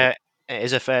underrated. It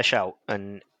is a fair shout,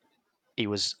 and he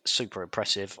was super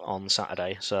impressive on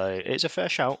Saturday, so it's a fair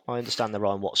shout. I understand the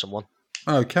Ryan Watson one.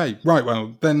 Okay, right,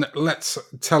 well, then let's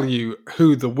tell you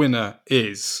who the winner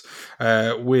is.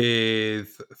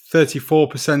 With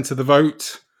 34% of the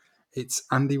vote, it's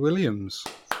Andy Williams.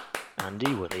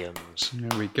 Andy Williams.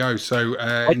 There we go. So,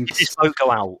 when did this vote go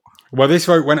out? Well, this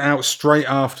vote went out straight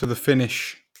after the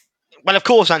finish. Well, of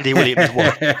course, Andy Williams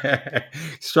won.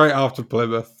 Straight after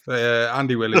Plymouth.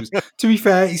 Andy Williams. To be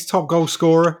fair, he's top goal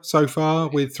scorer so far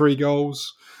with 3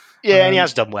 goals. Yeah, and he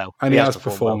has done well. And he has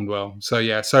performed well. So,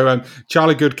 yeah. So,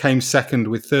 Charlie Good came second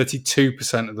with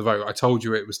 32% of the vote. I told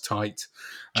you it was tight.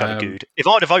 Charlie Good. If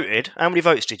I'd have voted, how many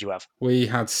votes did you have? We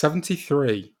had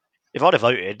 73. If I'd have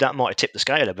voted, that might have tipped the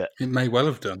scale a bit. It may well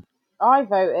have done. I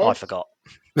voted. I forgot.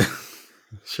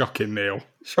 Shocking, Neil.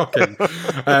 Shocking.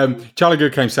 Charlie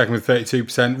Good came second with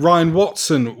 32%. Ryan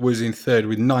Watson was in third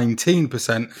with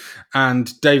 19%.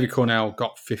 And David Cornell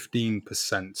got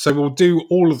 15%. So we'll do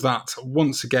all of that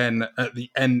once again at the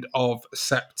end of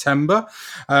September.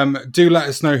 Do let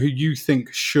us know who you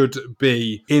think should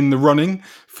be in the running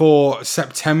for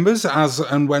September's as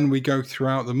and when we go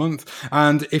throughout the month.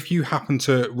 And if you happen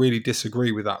to really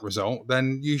disagree with that result,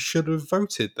 then you should have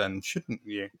voted then, shouldn't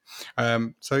you?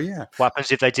 So, yeah. What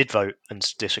happens if they did vote and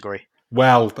disagree?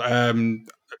 Well,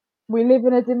 we live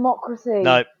in a democracy.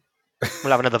 No.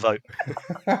 We'll have another vote.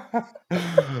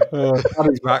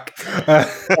 Danny's back.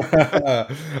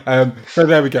 So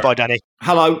there we go. Bye, Danny.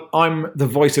 Hello, I'm the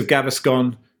voice of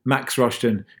Gaviscon, Max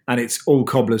Rushton, and it's all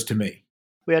cobblers to me.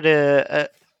 We had a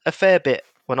fair bit.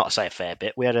 Well, not to say a fair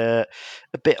bit. We had a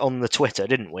bit on the Twitter,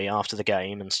 didn't we, after the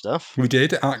game and stuff? We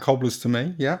did, at Cobblers to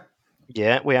Me, yeah.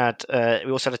 Yeah, we had.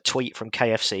 We also had a tweet from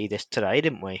KFC today,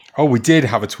 didn't we? Oh, we did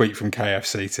have a tweet from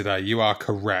KFC today. You are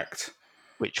correct.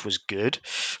 Which was good.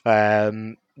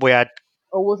 We had...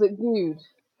 Or was it good?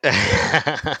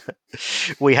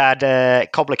 We had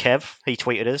Cobbler Kev. He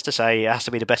tweeted us to say it has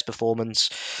to be the best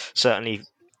performance, certainly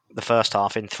the first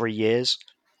half in 3 years.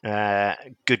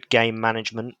 Good game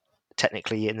management,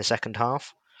 technically, in the second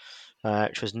half,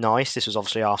 which was nice. This was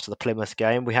obviously after the Plymouth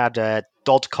game. We had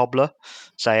Dodd Cobbler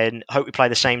saying, hope we play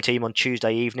the same team on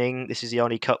Tuesday evening. This is the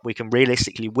only cup we can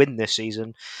realistically win this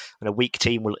season, and a weak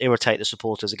team will irritate the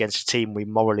supporters against a team we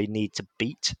morally need to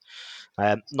beat.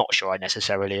 Not sure I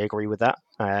necessarily agree with that,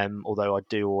 although I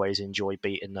do always enjoy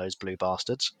beating those blue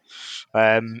bastards.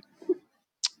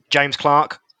 James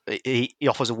Clark, he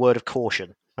offers a word of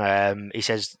caution. He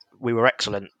says, we were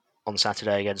excellent on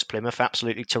Saturday against Plymouth,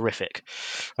 absolutely terrific.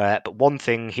 But one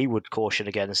thing he would caution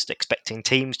against, expecting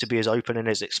teams to be as open and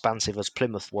as expansive as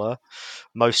Plymouth were.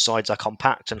 Most sides are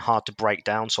compact and hard to break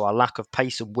down, so our lack of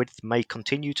pace and width may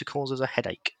continue to cause us a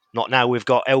headache. Not now we've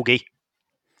got Elgie.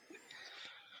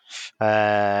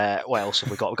 What else have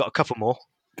we got? We've got a couple more.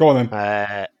 Go on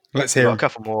then. Let's hear a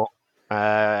couple more.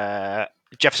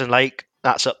 Jefferson Lake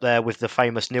That's up there with the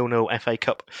famous 0-0 FA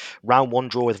Cup round 1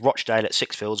 draw with Rochdale at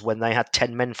Sixfields when they had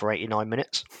 10 men for 89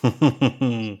 minutes.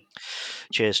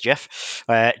 Cheers, Jeff.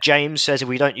 James says if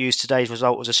we don't use today's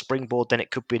result as a springboard, then it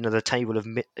could be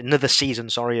another season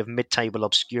of mid-table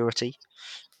obscurity.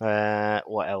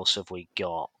 What else have we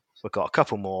got? We've got a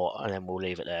couple more, and then we'll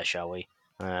leave it there, shall we?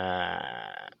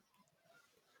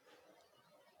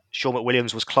 Sean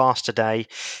McWilliams was class today,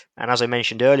 and as I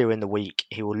mentioned earlier in the week,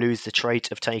 he will lose the trait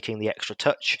of taking the extra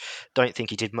touch. Don't think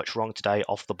he did much wrong today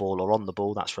off the ball or on the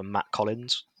ball. That's from Matt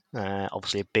Collins,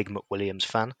 obviously a big McWilliams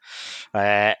fan.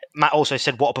 Matt also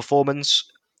said, what a performance.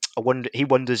 He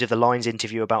wonders if the Lions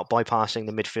interview about bypassing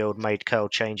the midfield made Curl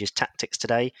change his tactics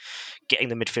today. Getting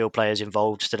the midfield players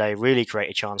involved today really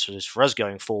created chances for us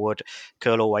going forward.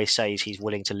 Curl always says he's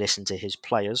willing to listen to his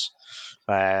players.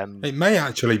 It may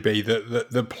actually be that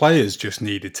the players just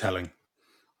needed telling.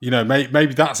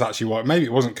 Maybe that's actually what. Maybe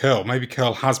it wasn't Curl. Maybe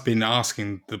Curl has been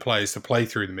asking the players to play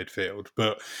through the midfield,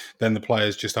 but then the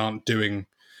players just aren't doing.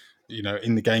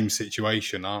 In the game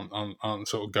situation, aren't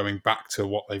sort of going back to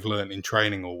what they've learned in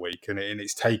training all week, and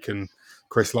it's taken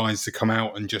Chris Lyons to come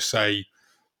out and just say,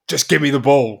 "Just give me the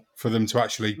ball," for them to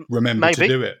actually remember to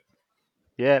do it.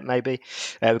 Yeah, maybe.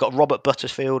 We've got Robert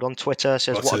Butterfield on Twitter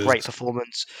says, "What a great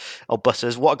performance!" Oh,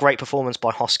 Butters, what a great performance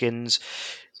by Hoskins.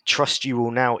 Trust you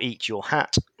will now eat your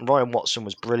hat. Ryan Watson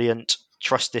was brilliant.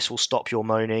 Trust this will stop your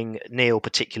moaning. Neil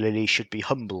particularly should be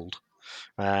humbled.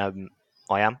 I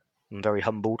am. I'm very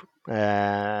humbled.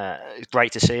 It's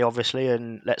great to see, obviously,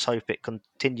 and let's hope it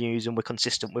continues and we're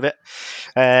consistent with it.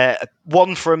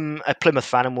 One from a Plymouth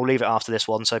fan, and we'll leave it after this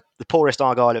one. So the poorest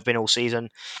Argyle have been all season.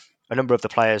 A number of the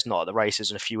players not at the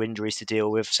races and a few injuries to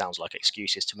deal with. Sounds like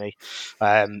excuses to me.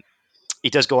 He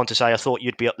does go on to say, I thought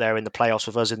you'd be up there in the playoffs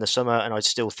with us in the summer, and I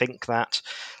still think that.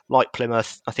 Like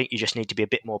Plymouth, I think you just need to be a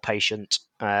bit more patient.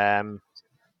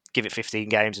 Give it 15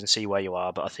 games and see where you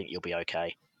are, but I think you'll be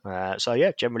okay.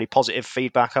 Generally positive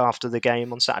feedback after the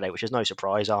game on Saturday, which is no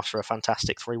surprise after a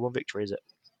fantastic 3-1 victory, is it?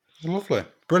 Lovely.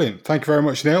 Brilliant. Thank you very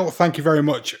much, Neil. Thank you very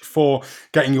much for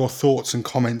getting your thoughts and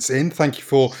comments in. Thank you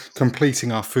for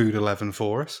completing our Food 11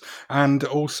 for us, and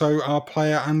also our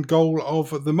player and goal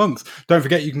of the month. Don't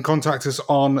forget you can contact us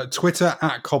on Twitter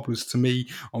at Cobblers to Me,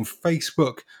 on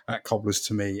Facebook at Cobblers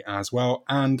to Me as well,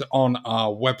 and on our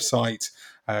website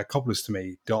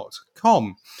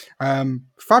cobblerstome.com.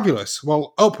 Fabulous.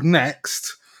 Well, up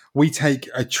next, we take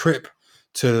a trip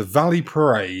to Valley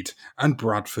Parade and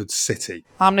Bradford City.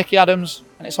 I'm Nicky Adams,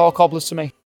 and it's all Cobblers to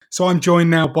Me. So I'm joined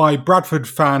now by Bradford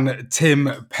fan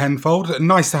Tim Penfold.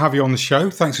 Nice to have you on the show.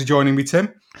 Thanks for joining me,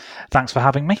 Tim. Thanks for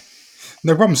having me.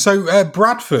 No problem. So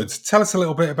Bradford, tell us a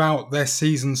little bit about their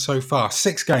season so far.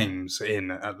 6 games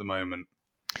in at the moment.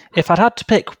 If I'd had to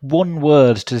pick one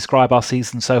word to describe our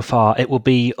season so far, it would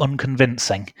be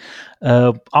unconvincing.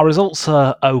 Our results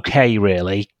are okay,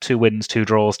 really. 2 wins, 2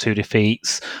 draws, 2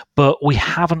 defeats, but we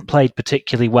haven't played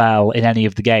particularly well in any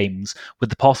of the games, with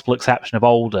the possible exception of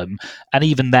Oldham. And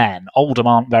even then, Oldham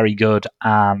aren't very good,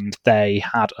 and they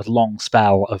had a long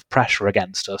spell of pressure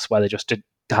against us where they just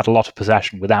had a lot of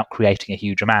possession without creating a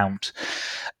huge amount.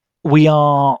 We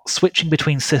are switching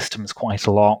between systems quite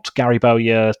a lot. Gary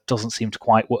Bowyer doesn't seem to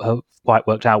quite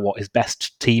worked out what his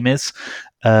best team is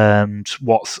and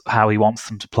how he wants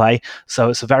them to play. So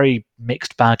it's a very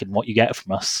mixed bag in what you get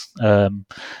from us.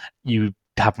 You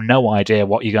have no idea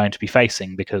what you're going to be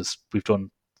facing because we've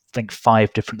done, I think,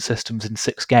 5 different systems in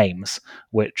 6 games,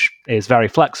 which is very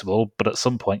flexible, but at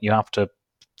some point you have to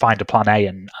find a plan A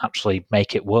and actually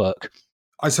make it work.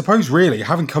 I suppose, really,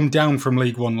 having come down from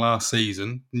League One last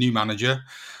season, new manager,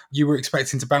 you were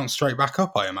expecting to bounce straight back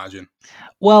up, I imagine.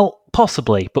 Well,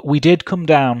 possibly, but we did come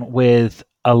down with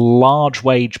a large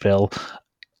wage bill,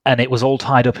 and it was all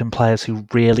tied up in players who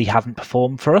really haven't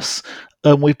performed for us.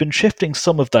 We've been shifting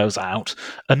some of those out.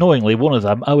 Annoyingly, one of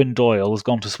them, Owen Doyle, has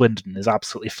gone to Swindon and is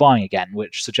absolutely flying again,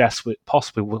 which suggests it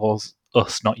possibly was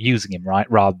us not using him right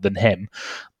rather than him.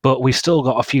 But we've still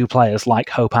got a few players like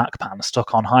Hope Akpan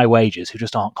stuck on high wages who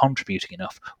just aren't contributing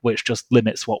enough, which just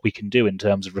limits what we can do in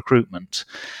terms of recruitment.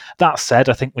 That said,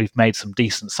 I think we've made some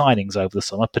decent signings over the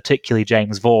summer, particularly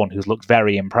James Vaughan, who's looked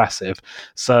very impressive.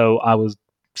 So I was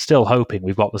still hoping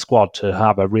we've got the squad to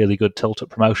have a really good tilt at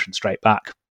promotion straight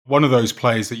back. One of those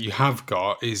players that you have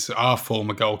got is our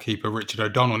former goalkeeper, Richard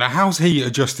O'Donnell. Now, how's he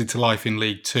adjusted to life in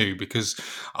League Two? Because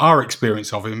our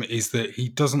experience of him is that he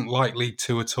doesn't like League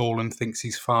Two at all and thinks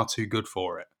he's far too good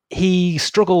for it. He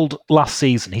struggled last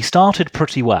season. He started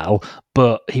pretty well,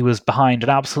 but he was behind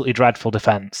an absolutely dreadful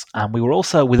defence. And we were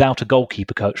also without a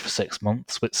goalkeeper coach for 6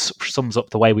 months, which sums up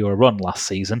the way we were run last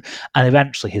season. And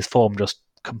eventually his form just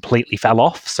completely fell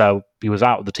off, so he was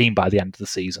out of the team by the end of the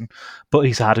season. But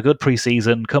he's had a good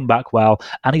pre-season, come back well,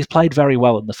 and he's played very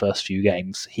well in the first few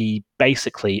games. He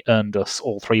basically earned us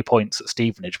all 3 points at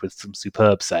Stevenage with some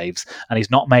superb saves, and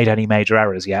he's not made any major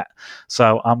errors yet.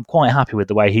 So I'm quite happy with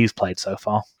the way he's played so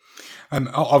far.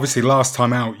 Obviously, last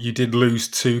time out, you did lose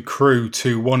to Crewe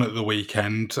 2-1 at the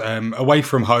weekend, away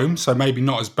from home, so maybe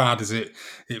not as bad as it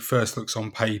first looks on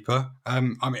paper. I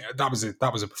mean, that was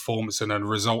a performance and a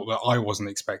result that I wasn't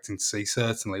expecting to see,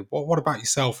 certainly. What about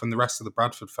yourself and the rest of the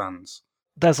Bradford fans?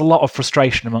 There's a lot of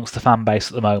frustration amongst the fan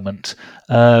base at the moment.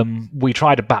 We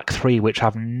tried a back three, which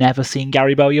I've never seen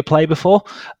Gary Bowyer play before,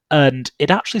 and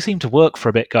it actually seemed to work for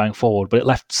a bit going forward, but it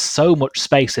left so much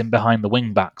space in behind the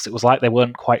wing-backs. It was like they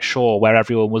weren't quite sure where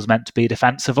everyone was meant to be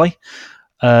defensively,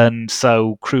 and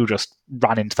so Crewe just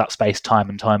ran into that space time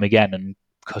and time again and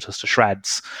cut us to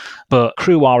shreds. But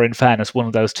Crewe are, in fairness, one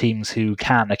of those teams who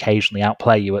can occasionally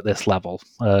outplay you at this level.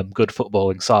 Good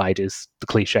footballing side, is the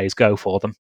cliches go for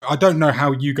them. I don't know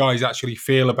how you guys actually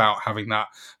feel about having that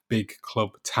big club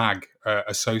tag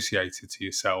associated to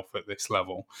yourself at this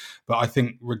level, but I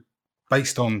think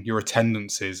based on your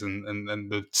attendances and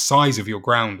the size of your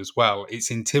ground as well,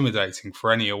 it's intimidating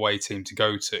for any away team to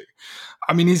go to.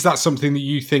 I mean, is that something that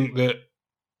you think that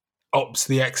ups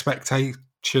the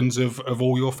expectations of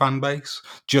all your fan base?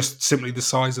 Just simply the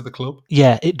size of the club?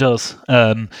 Yeah, it does.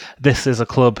 This is a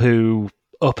club who,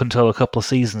 up until a couple of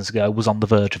seasons ago, was on the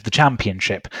verge of the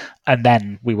Championship, and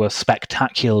then we were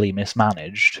spectacularly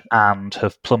mismanaged and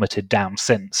have plummeted down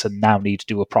since and now need to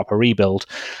do a proper rebuild.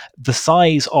 The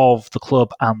size of the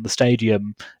club and the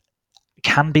stadium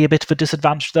can be a bit of a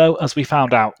disadvantage, though, as we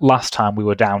found out last time we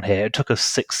were down here. It took us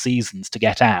 6 seasons to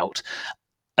get out,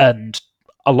 and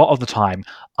a lot of the time,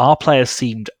 our players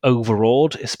seemed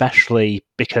overawed, especially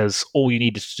because all you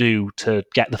needed to do to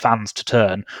get the fans to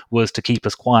turn was to keep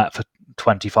us quiet for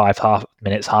 25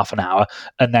 minutes, half an hour,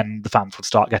 and then the fans would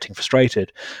start getting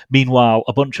frustrated. Meanwhile,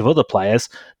 a bunch of other players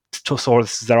saw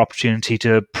this as their opportunity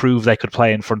to prove they could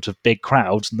play in front of big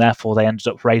crowds, and therefore they ended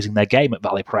up raising their game at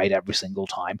Valley Parade every single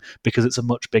time, because it's a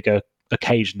much bigger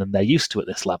occasion than they're used to at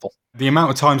this level. The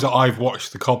amount of times that I've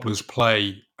watched the Cobblers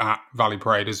play at Valley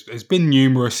Parade has been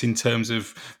numerous in terms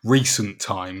of recent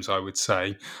times, I would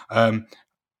say.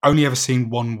 Only ever seen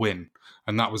one win,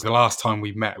 and that was the last time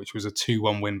we met, which was a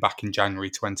 2-1 win back in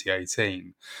January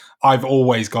 2018. I've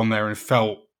always gone there and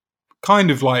felt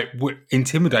kind of like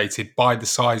intimidated by the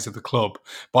size of the club,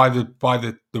 by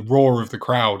the roar of the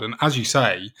crowd. And as you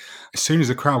say, as soon as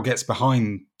the crowd gets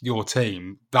behind your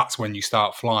team, that's when you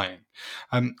start flying.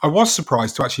 I was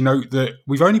surprised to actually note that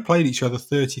we've only played each other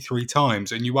 33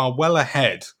 times, and you are well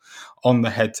ahead on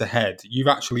the head-to-head. You've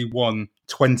actually won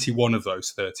 21 of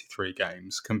those 33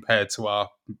 games compared to our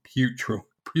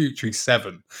putrid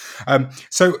 7.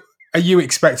 So are you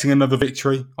expecting another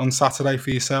victory on Saturday for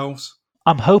yourselves?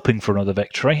 I'm hoping for another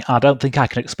victory. I don't think I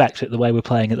can expect it the way we're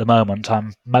playing at the moment.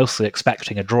 I'm mostly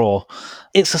expecting a draw.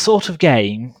 It's a sort of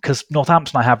game, because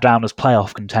Northampton I have down as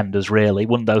playoff contenders, really.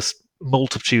 One of those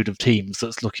multitude of teams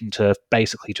that's looking to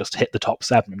basically just hit the top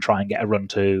 7 and try and get a run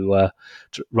to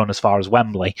run as far as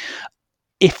Wembley.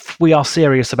 If we are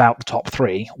serious about the top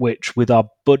 3, which with our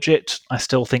budget I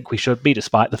still think we should be,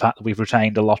 despite the fact that we've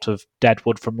retained a lot of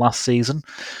deadwood from last season,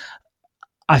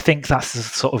 I think that's the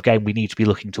sort of game we need to be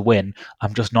looking to win.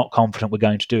 I'm just not confident we're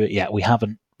going to do it yet. We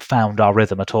haven't found our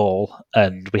rhythm at all,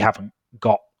 and we haven't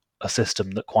got a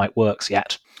system that quite works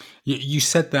yet. You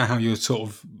said there how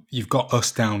you've got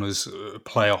us down as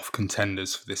playoff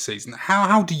contenders for this season.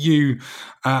 How do you,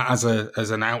 as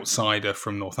an outsider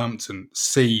from Northampton,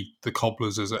 see the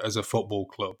Cobblers as a football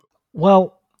club?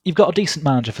 Well, you've got a decent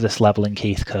manager for this level in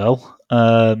Keith Curle.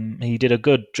 He did a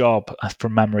good job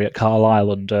from memory at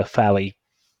Carlisle under fairly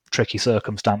tricky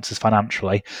circumstances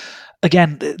financially.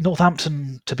 Again,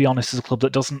 Northampton, to be honest, is a club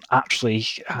that doesn't actually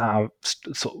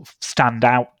sort of stand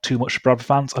out too much for Bradford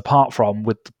fans, apart from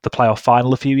with the playoff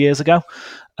final a few years ago.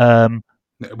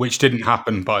 Which didn't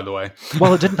happen, by the way.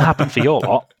 Well, it didn't happen for your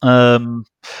lot. That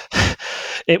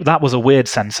was a weird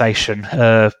sensation.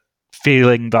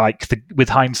 Feeling like, with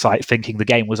hindsight, thinking the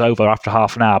game was over after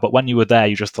half an hour. But when you were there,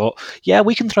 you just thought, yeah,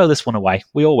 we can throw this one away.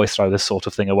 We always throw this sort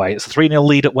of thing away. It's a 3-0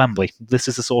 lead at Wembley. This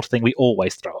is the sort of thing we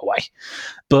always throw away.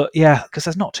 But yeah, because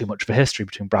there's not too much of a history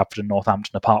between Bradford and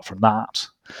Northampton apart from that.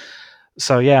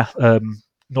 So yeah,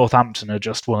 Northampton are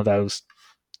just one of those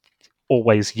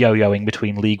always yo-yoing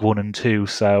between League 1 and 2,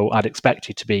 so I'd expect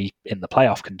you to be in the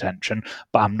playoff contention,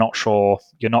 but I'm not sure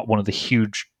you're not one of the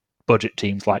huge budget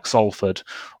teams like Salford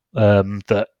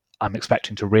that I'm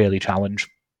expecting to really challenge.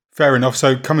 Fair enough.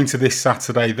 So coming to this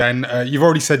Saturday then, you've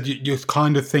already said you're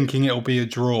kind of thinking it'll be a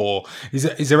draw.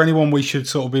 Is there anyone we should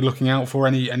sort of be looking out for?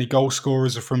 Any goal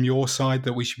scorers from your side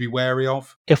that we should be wary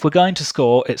of? If we're going to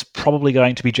score, it's probably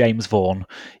going to be James Vaughan.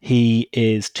 He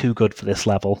is too good for this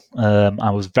level.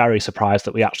 I was very surprised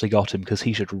that we actually got him because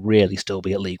he should really still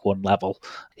be at League One level.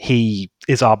 He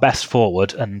is our best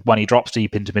forward, and when he drops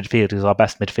deep into midfield, he's our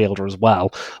best midfielder as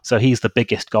well. So he's the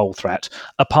biggest goal threat.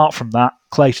 Apart from that,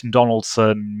 Clayton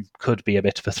Donaldson could be a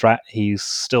bit of a threat. He's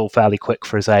still fairly quick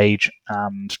for his age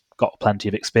and got plenty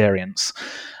of experience.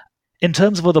 In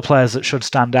terms of other players that should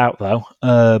stand out, though,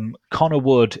 Connor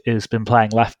Wood has been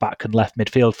playing left-back and left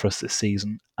midfield for us this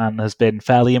season and has been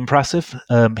fairly impressive.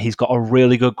 He's got a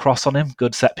really good cross on him,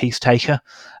 good set-piece taker,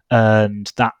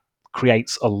 and that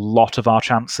creates a lot of our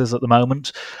chances at the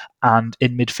moment. And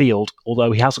in midfield,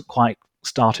 although he hasn't quite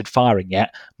started firing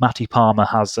yet, Matty Palmer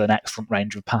has an excellent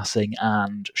range of passing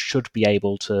and should be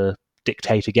able to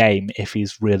dictate a game if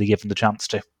he's really given the chance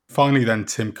to. Finally then,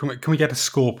 Tim, can we get a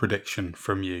score prediction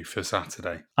from you for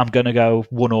Saturday? I'm going to go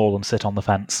 1-1 and sit on the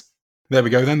fence. There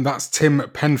we go then. That's Tim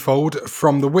Penfold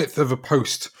from The Width of a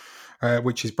Post,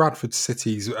 which is Bradford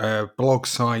City's blog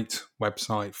site,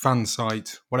 website, fan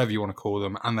site, whatever you want to call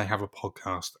them, and they have a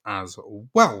podcast as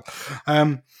well.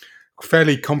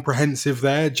 Fairly comprehensive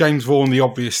there. James Vaughan, the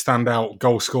obvious standout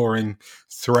goal-scoring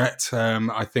threat.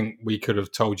 I think we could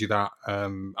have told you that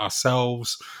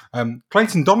ourselves.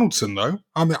 Clayton Donaldson, though,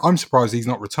 I'm surprised he's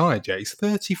not retired yet. He's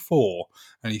 34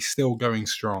 and he's still going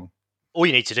strong. All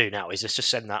you need to do now is just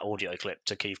send that audio clip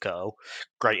to Keith Curl.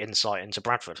 Great insight into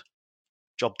Bradford.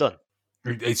 Job done.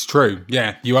 It's true.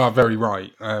 Yeah, you are very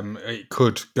right. It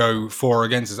could go for or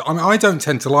against us. I don't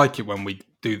tend to like it when we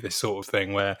do this sort of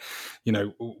thing where,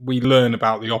 we learn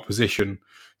about the opposition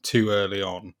too early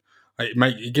on.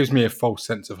 It gives me a false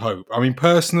sense of hope. I mean,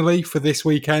 personally, for this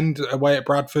weekend away at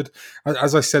Bradford,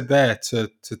 as I said there to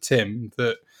Tim,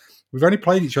 that we've only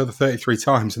played each other 33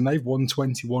 times and they've won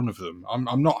 21 of them.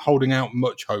 I'm not holding out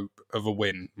much hope of a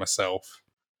win myself.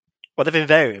 Well, they've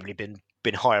invariably been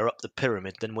higher up the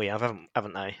pyramid than we have,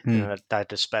 haven't they? They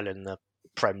had a spell in the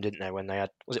Prem, didn't they, when they had,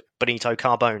 was it Benito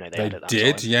Carbone they had at that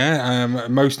did, time? Yeah.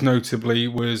 Most notably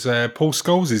was Paul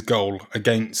Scholes' goal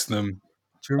against them.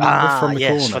 Do you remember from the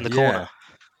corner? From the corner.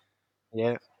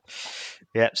 Yeah.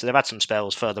 Yeah, so they've had some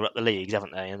spells further up the leagues,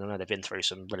 haven't they? And I know they've been through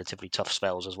some relatively tough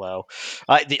spells as well.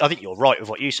 I think you're right with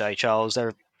what you say, Charles.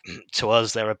 To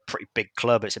us, they're a pretty big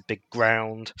club. It's a big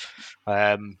ground.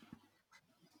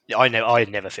 I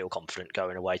never feel confident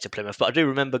going away to Plymouth, but I do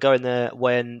remember going there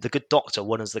when the Good Doctor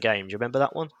won us the game. Do you remember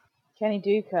that one? Kenny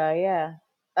Duker,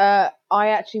 yeah. I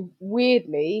actually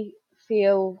weirdly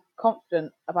feel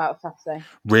confident about Saturday.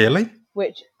 Really?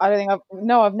 Which I don't think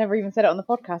I've never even said it on the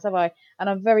podcast, have I? And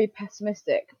I'm very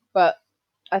pessimistic, but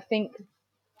I think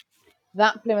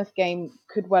that Plymouth game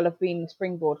could well have been the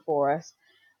springboard for us.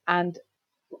 And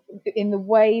in the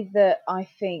way that I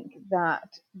think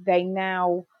that they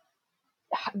now,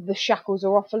 the shackles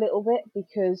are off a little bit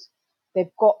because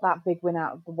they've got that big win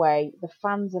out of the way. The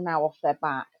fans are now off their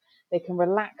back. They can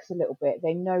relax a little bit.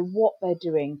 They know what they're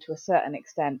doing to a certain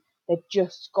extent. They've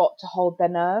just got to hold their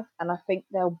nerve, and I think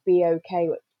they'll be okay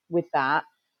with that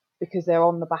because they're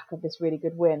on the back of this really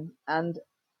good win. And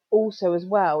also as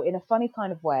well, in a funny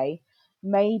kind of way,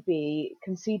 maybe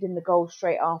conceding the goal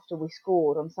straight after we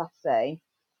scored on Saturday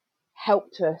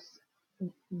helped us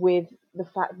with the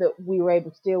fact that we were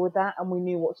able to deal with that and we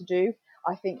knew what to do.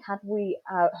 I think had we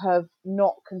have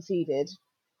not conceded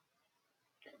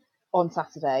on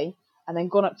Saturday and then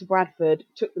gone up to Bradford,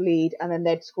 took the lead, and then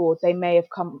they'd scored, they may have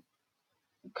come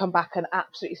back and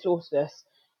absolutely slaughtered us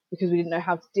because we didn't know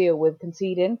how to deal with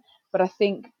conceding. But I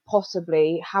think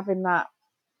possibly having that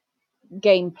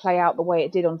game play out the way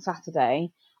it did on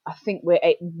Saturday, I think we're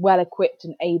well equipped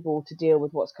and able to deal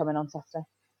with what's coming on Saturday.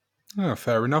 Oh,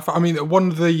 fair enough. I mean, one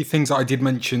of the things that I did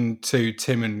mention to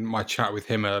Tim in my chat with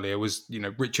him earlier was,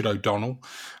 Richard O'Donnell.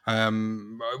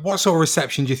 What sort of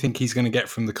reception do you think he's going to get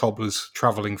from the Cobblers'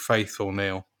 travelling faithful,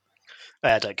 Neil?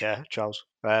 I don't care, Charles.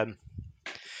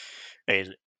 He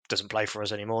doesn't play for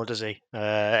us anymore, does he?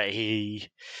 He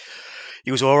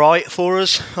was all right for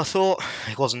us, I thought.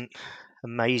 He wasn't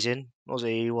amazing, was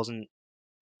he? He wasn't.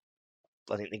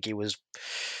 I didn't think he was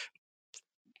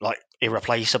like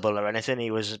irreplaceable or anything. He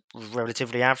was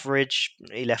relatively average.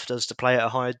 He left us to play at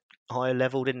a higher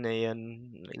level, didn't he?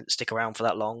 And he didn't stick around for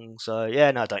that long. So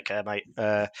yeah, no, I don't care, mate.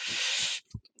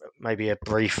 Maybe a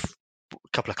brief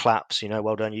couple of claps.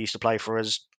 Well done. You used to play for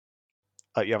us.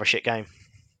 Hope you have a shit game.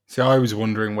 See, I was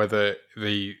wondering whether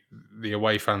the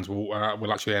away fans will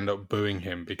actually end up booing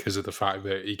him because of the fact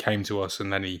that he came to us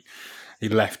and then he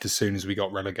left as soon as we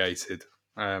got relegated.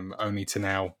 only to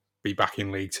now be back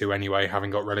in League Two anyway,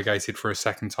 having got relegated for a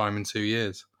second time in 2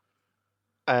 years?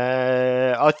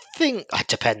 I think it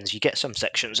depends. You get some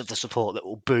sections of the support that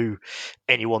will boo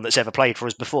anyone that's ever played for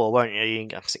us before, won't you?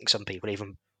 I think some people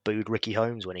even booed Ricky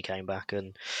Holmes when he came back,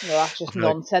 and well, that's just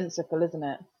nonsensical, isn't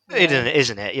it?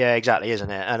 Isn't it? Yeah, exactly, isn't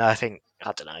it? And I think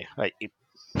I don't know.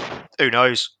 Who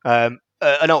knows? And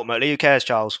ultimately, who cares,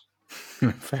 Charles?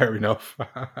 Fair enough.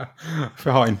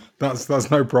 Fine.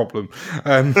 That's no problem.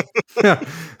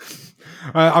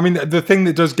 I mean, the thing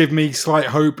that does give me slight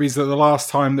hope is that the last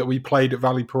time that we played at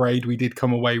Valley Parade, we did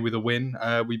come away with a win.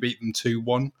 We beat them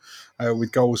 2-1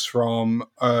 with goals from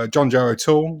John Joe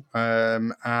O'Toole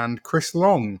and Chris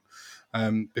Long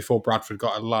before Bradford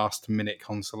got a last-minute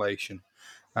consolation.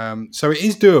 So it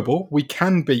is doable. We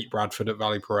can beat Bradford at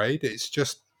Valley Parade. It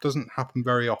just doesn't happen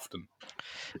very often.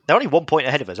 They're only 1 point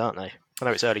ahead of us, aren't they? I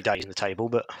know it's early days in the table,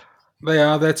 but... They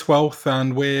are. They're 12th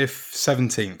and we're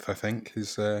 17th, I think,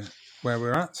 is where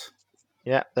we're at.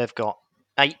 Yeah, they've got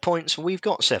 8 points and we've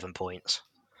got 7 points.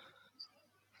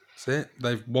 That's it.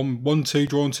 They've won 2,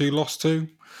 drawn 2, lost 2.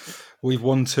 We've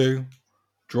won 2,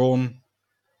 drawn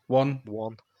 1,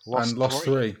 and lost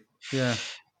 3. Yeah.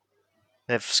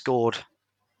 They've scored...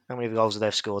 How many goals have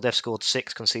they scored? They've scored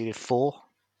 6, conceded 4.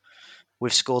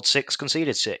 We've scored 6,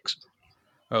 conceded 6.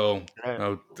 Oh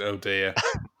dear.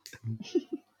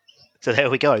 So there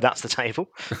we go. That's the table.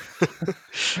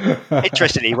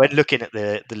 Interestingly, when looking at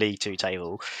the League Two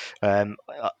table, and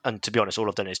to be honest, all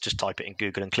I've done is just type it in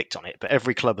Google and clicked on it. But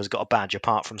every club has got a badge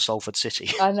apart from Salford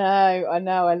City. I know.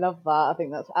 I love that. I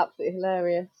think that's absolutely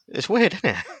hilarious. It's weird, isn't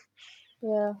it?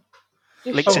 Yeah.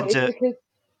 Linked into...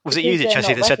 Was it you,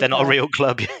 Chelsea, that said they're not a real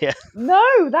club? Yeah.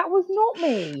 No, that was not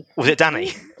me. Was it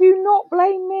Danny? Do not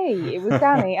blame me. It was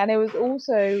Danny, and it was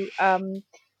also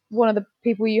one of the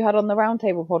people you had on the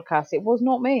Roundtable podcast. It was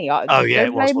not me.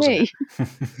 It was, wasn't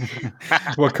it?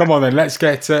 Well, come on then. Let's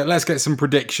get some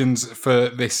predictions for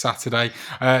this Saturday.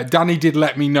 Danny did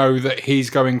let me know that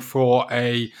he's going for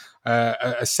a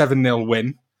 7-0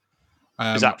 win.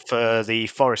 Is that for the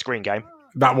Forest Green game?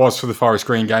 That was for the Forest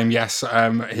Green game, yes.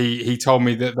 He told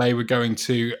me that they were going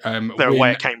to they're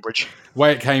away at Cambridge.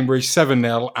 Away at Cambridge,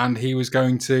 7-0, and he was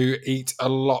going to eat a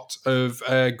lot of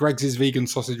Greggs' vegan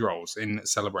sausage rolls in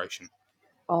celebration.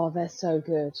 Oh, they're so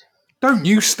good. Don't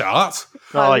you start.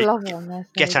 I love them. They're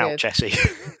so Get out, good. Jesse.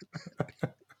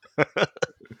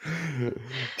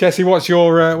 Jesse, what's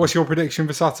your prediction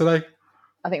for Saturday?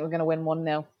 I think we're going to win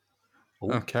 1-0.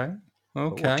 Okay.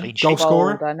 Clean Goal sheet.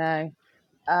 scorer? Bold, I know.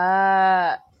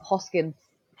 Hoskins.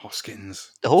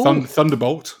 Oh.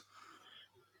 Thunderbolt.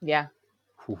 Yeah.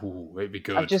 Ooh, it'd be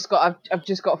good. I've just got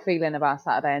a feeling about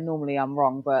Saturday, and normally I'm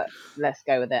wrong, but let's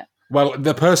go with it. Well,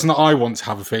 the person that I want to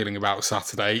have a feeling about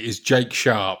Saturday is Jake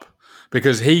Sharp,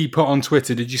 because he put on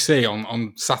Twitter, did you see,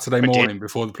 on Saturday morning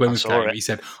before the Plymouth game, he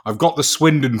said, I've got the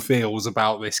Swindon feels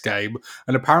about this game,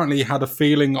 and apparently he had a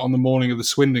feeling on the morning of the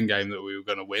Swindon game that we were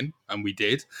going to win, and we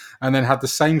did, and then had the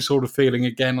same sort of feeling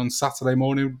again on Saturday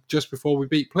morning just before we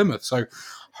beat Plymouth. So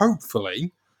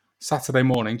hopefully Saturday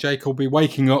morning Jake will be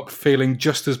waking up feeling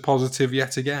just as positive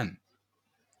yet again.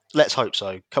 Let's hope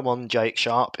so. Come on, Jake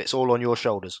Sharp. It's all on your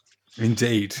shoulders.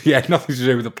 Indeed. Yeah, nothing to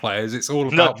do with the players. It's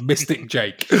all about Mystic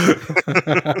Jake.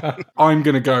 I'm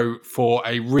going to go for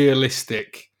a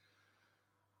realistic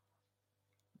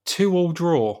 2-2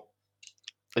 draw.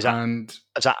 Is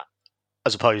that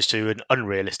as opposed to an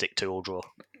unrealistic 2-2 draw?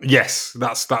 Yes,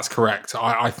 that's correct.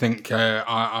 I think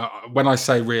when I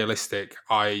say realistic,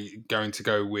 I'm going to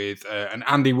go with an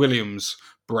Andy Williams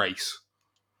brace.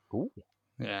 Ooh.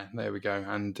 Yeah, there we go,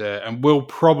 and we'll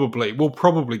probably go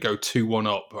 2-1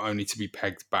 up, only to be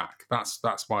pegged back.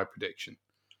 That's my prediction.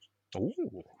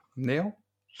 Ooh. Neil,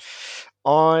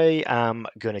 I am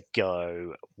gonna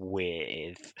go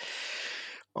with.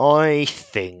 I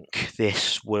think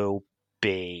this will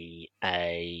be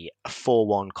a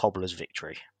 4-1 Cobblers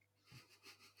victory.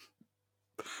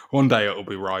 One day it'll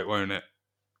be right, won't it?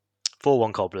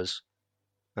 4-1 Cobblers.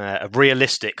 A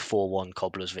realistic 4-1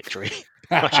 Cobblers victory.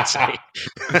 I should say.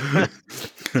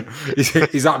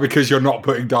 Is that because you're not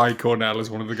putting Di Cornell as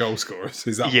one of the goal scorers?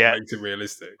 Is that what makes it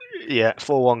realistic? Yeah,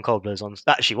 4-1 Cobblers.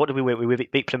 Actually, what did we win? We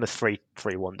beat Plymouth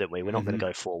 3-1, didn't we? We're not going to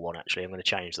go 4-1, actually. I'm going to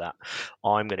change that.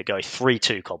 I'm going to go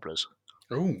 3-2 Cobblers.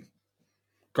 Ooh.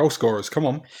 Goal scorers, come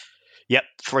on. Yep,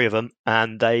 3 of them.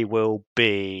 And they will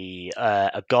be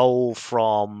a goal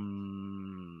from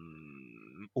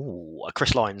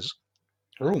Chris Lyons.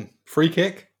 Ooh, free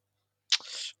kick?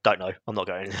 Don't know. I'm not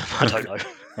going. I don't know.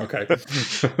 Okay.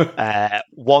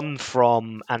 1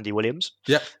 from Andy Williams.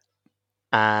 Yep.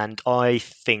 And I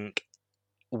think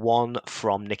 1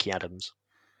 from Nicky Adams.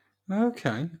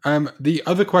 Okay. The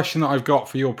other question that I've got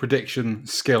for your prediction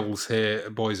skills here,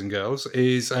 boys and girls,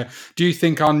 is do you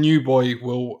think our new boy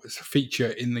will feature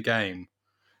in the game?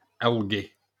 Elgi.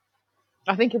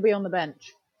 I think he'll be on the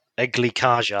bench. Egli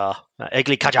Kaja.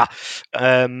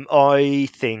 I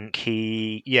think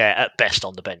at best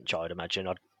on the bench, I'd imagine.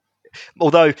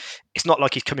 Although it's not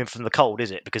like he's coming from the cold,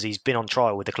 is it? Because he's been on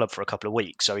trial with the club for a couple of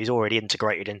weeks, so he's already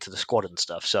integrated into the squad and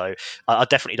stuff. So I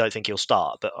definitely don't think he'll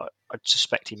start, but I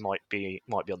suspect he might be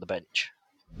on the bench.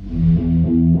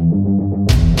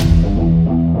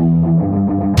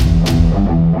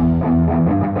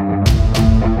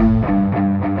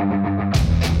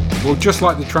 Well, just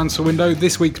like the transfer window,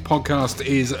 this week's podcast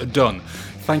is done.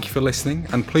 Thank you for listening,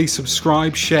 and please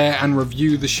subscribe, share and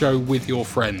review the show with your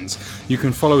friends. You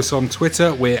can follow us on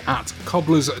Twitter, we're at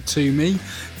Cobblers2Me.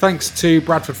 Thanks to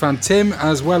Bradford fan Tim,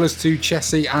 as well as to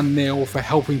Chessie and Neil for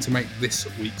helping to make this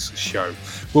week's show.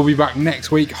 We'll be back next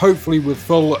week, hopefully with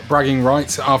full bragging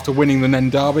rights after winning the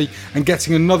Nen Derby and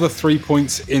getting another 3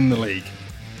 points in the league.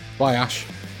 Bye, Ash.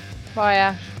 Bye,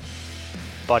 Ash.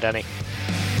 Bye, Danny.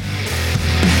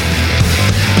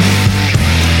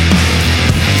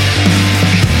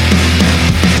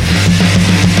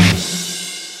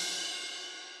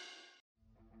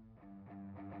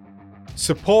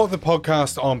 Support the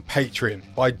podcast on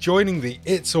Patreon by joining the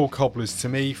It's All Cobblers to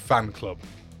Me fan club.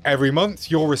 Every month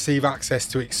you'll receive access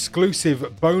to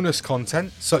exclusive bonus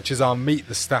content such as our Meet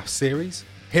the Staff series,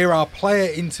 hear our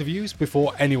player interviews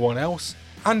before anyone else,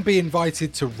 and be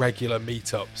invited to regular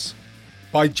meetups.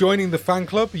 By joining the fan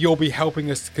club, you'll be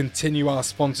helping us to continue our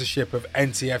sponsorship of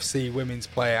NTFC women's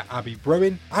player Abby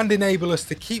Bruin and enable us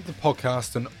to keep the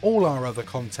podcast and all our other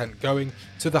content going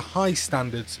to the high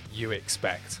standards you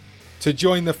expect. To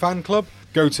join the fan club,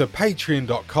 go to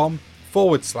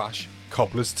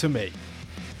patreon.com/Cobblers to Me.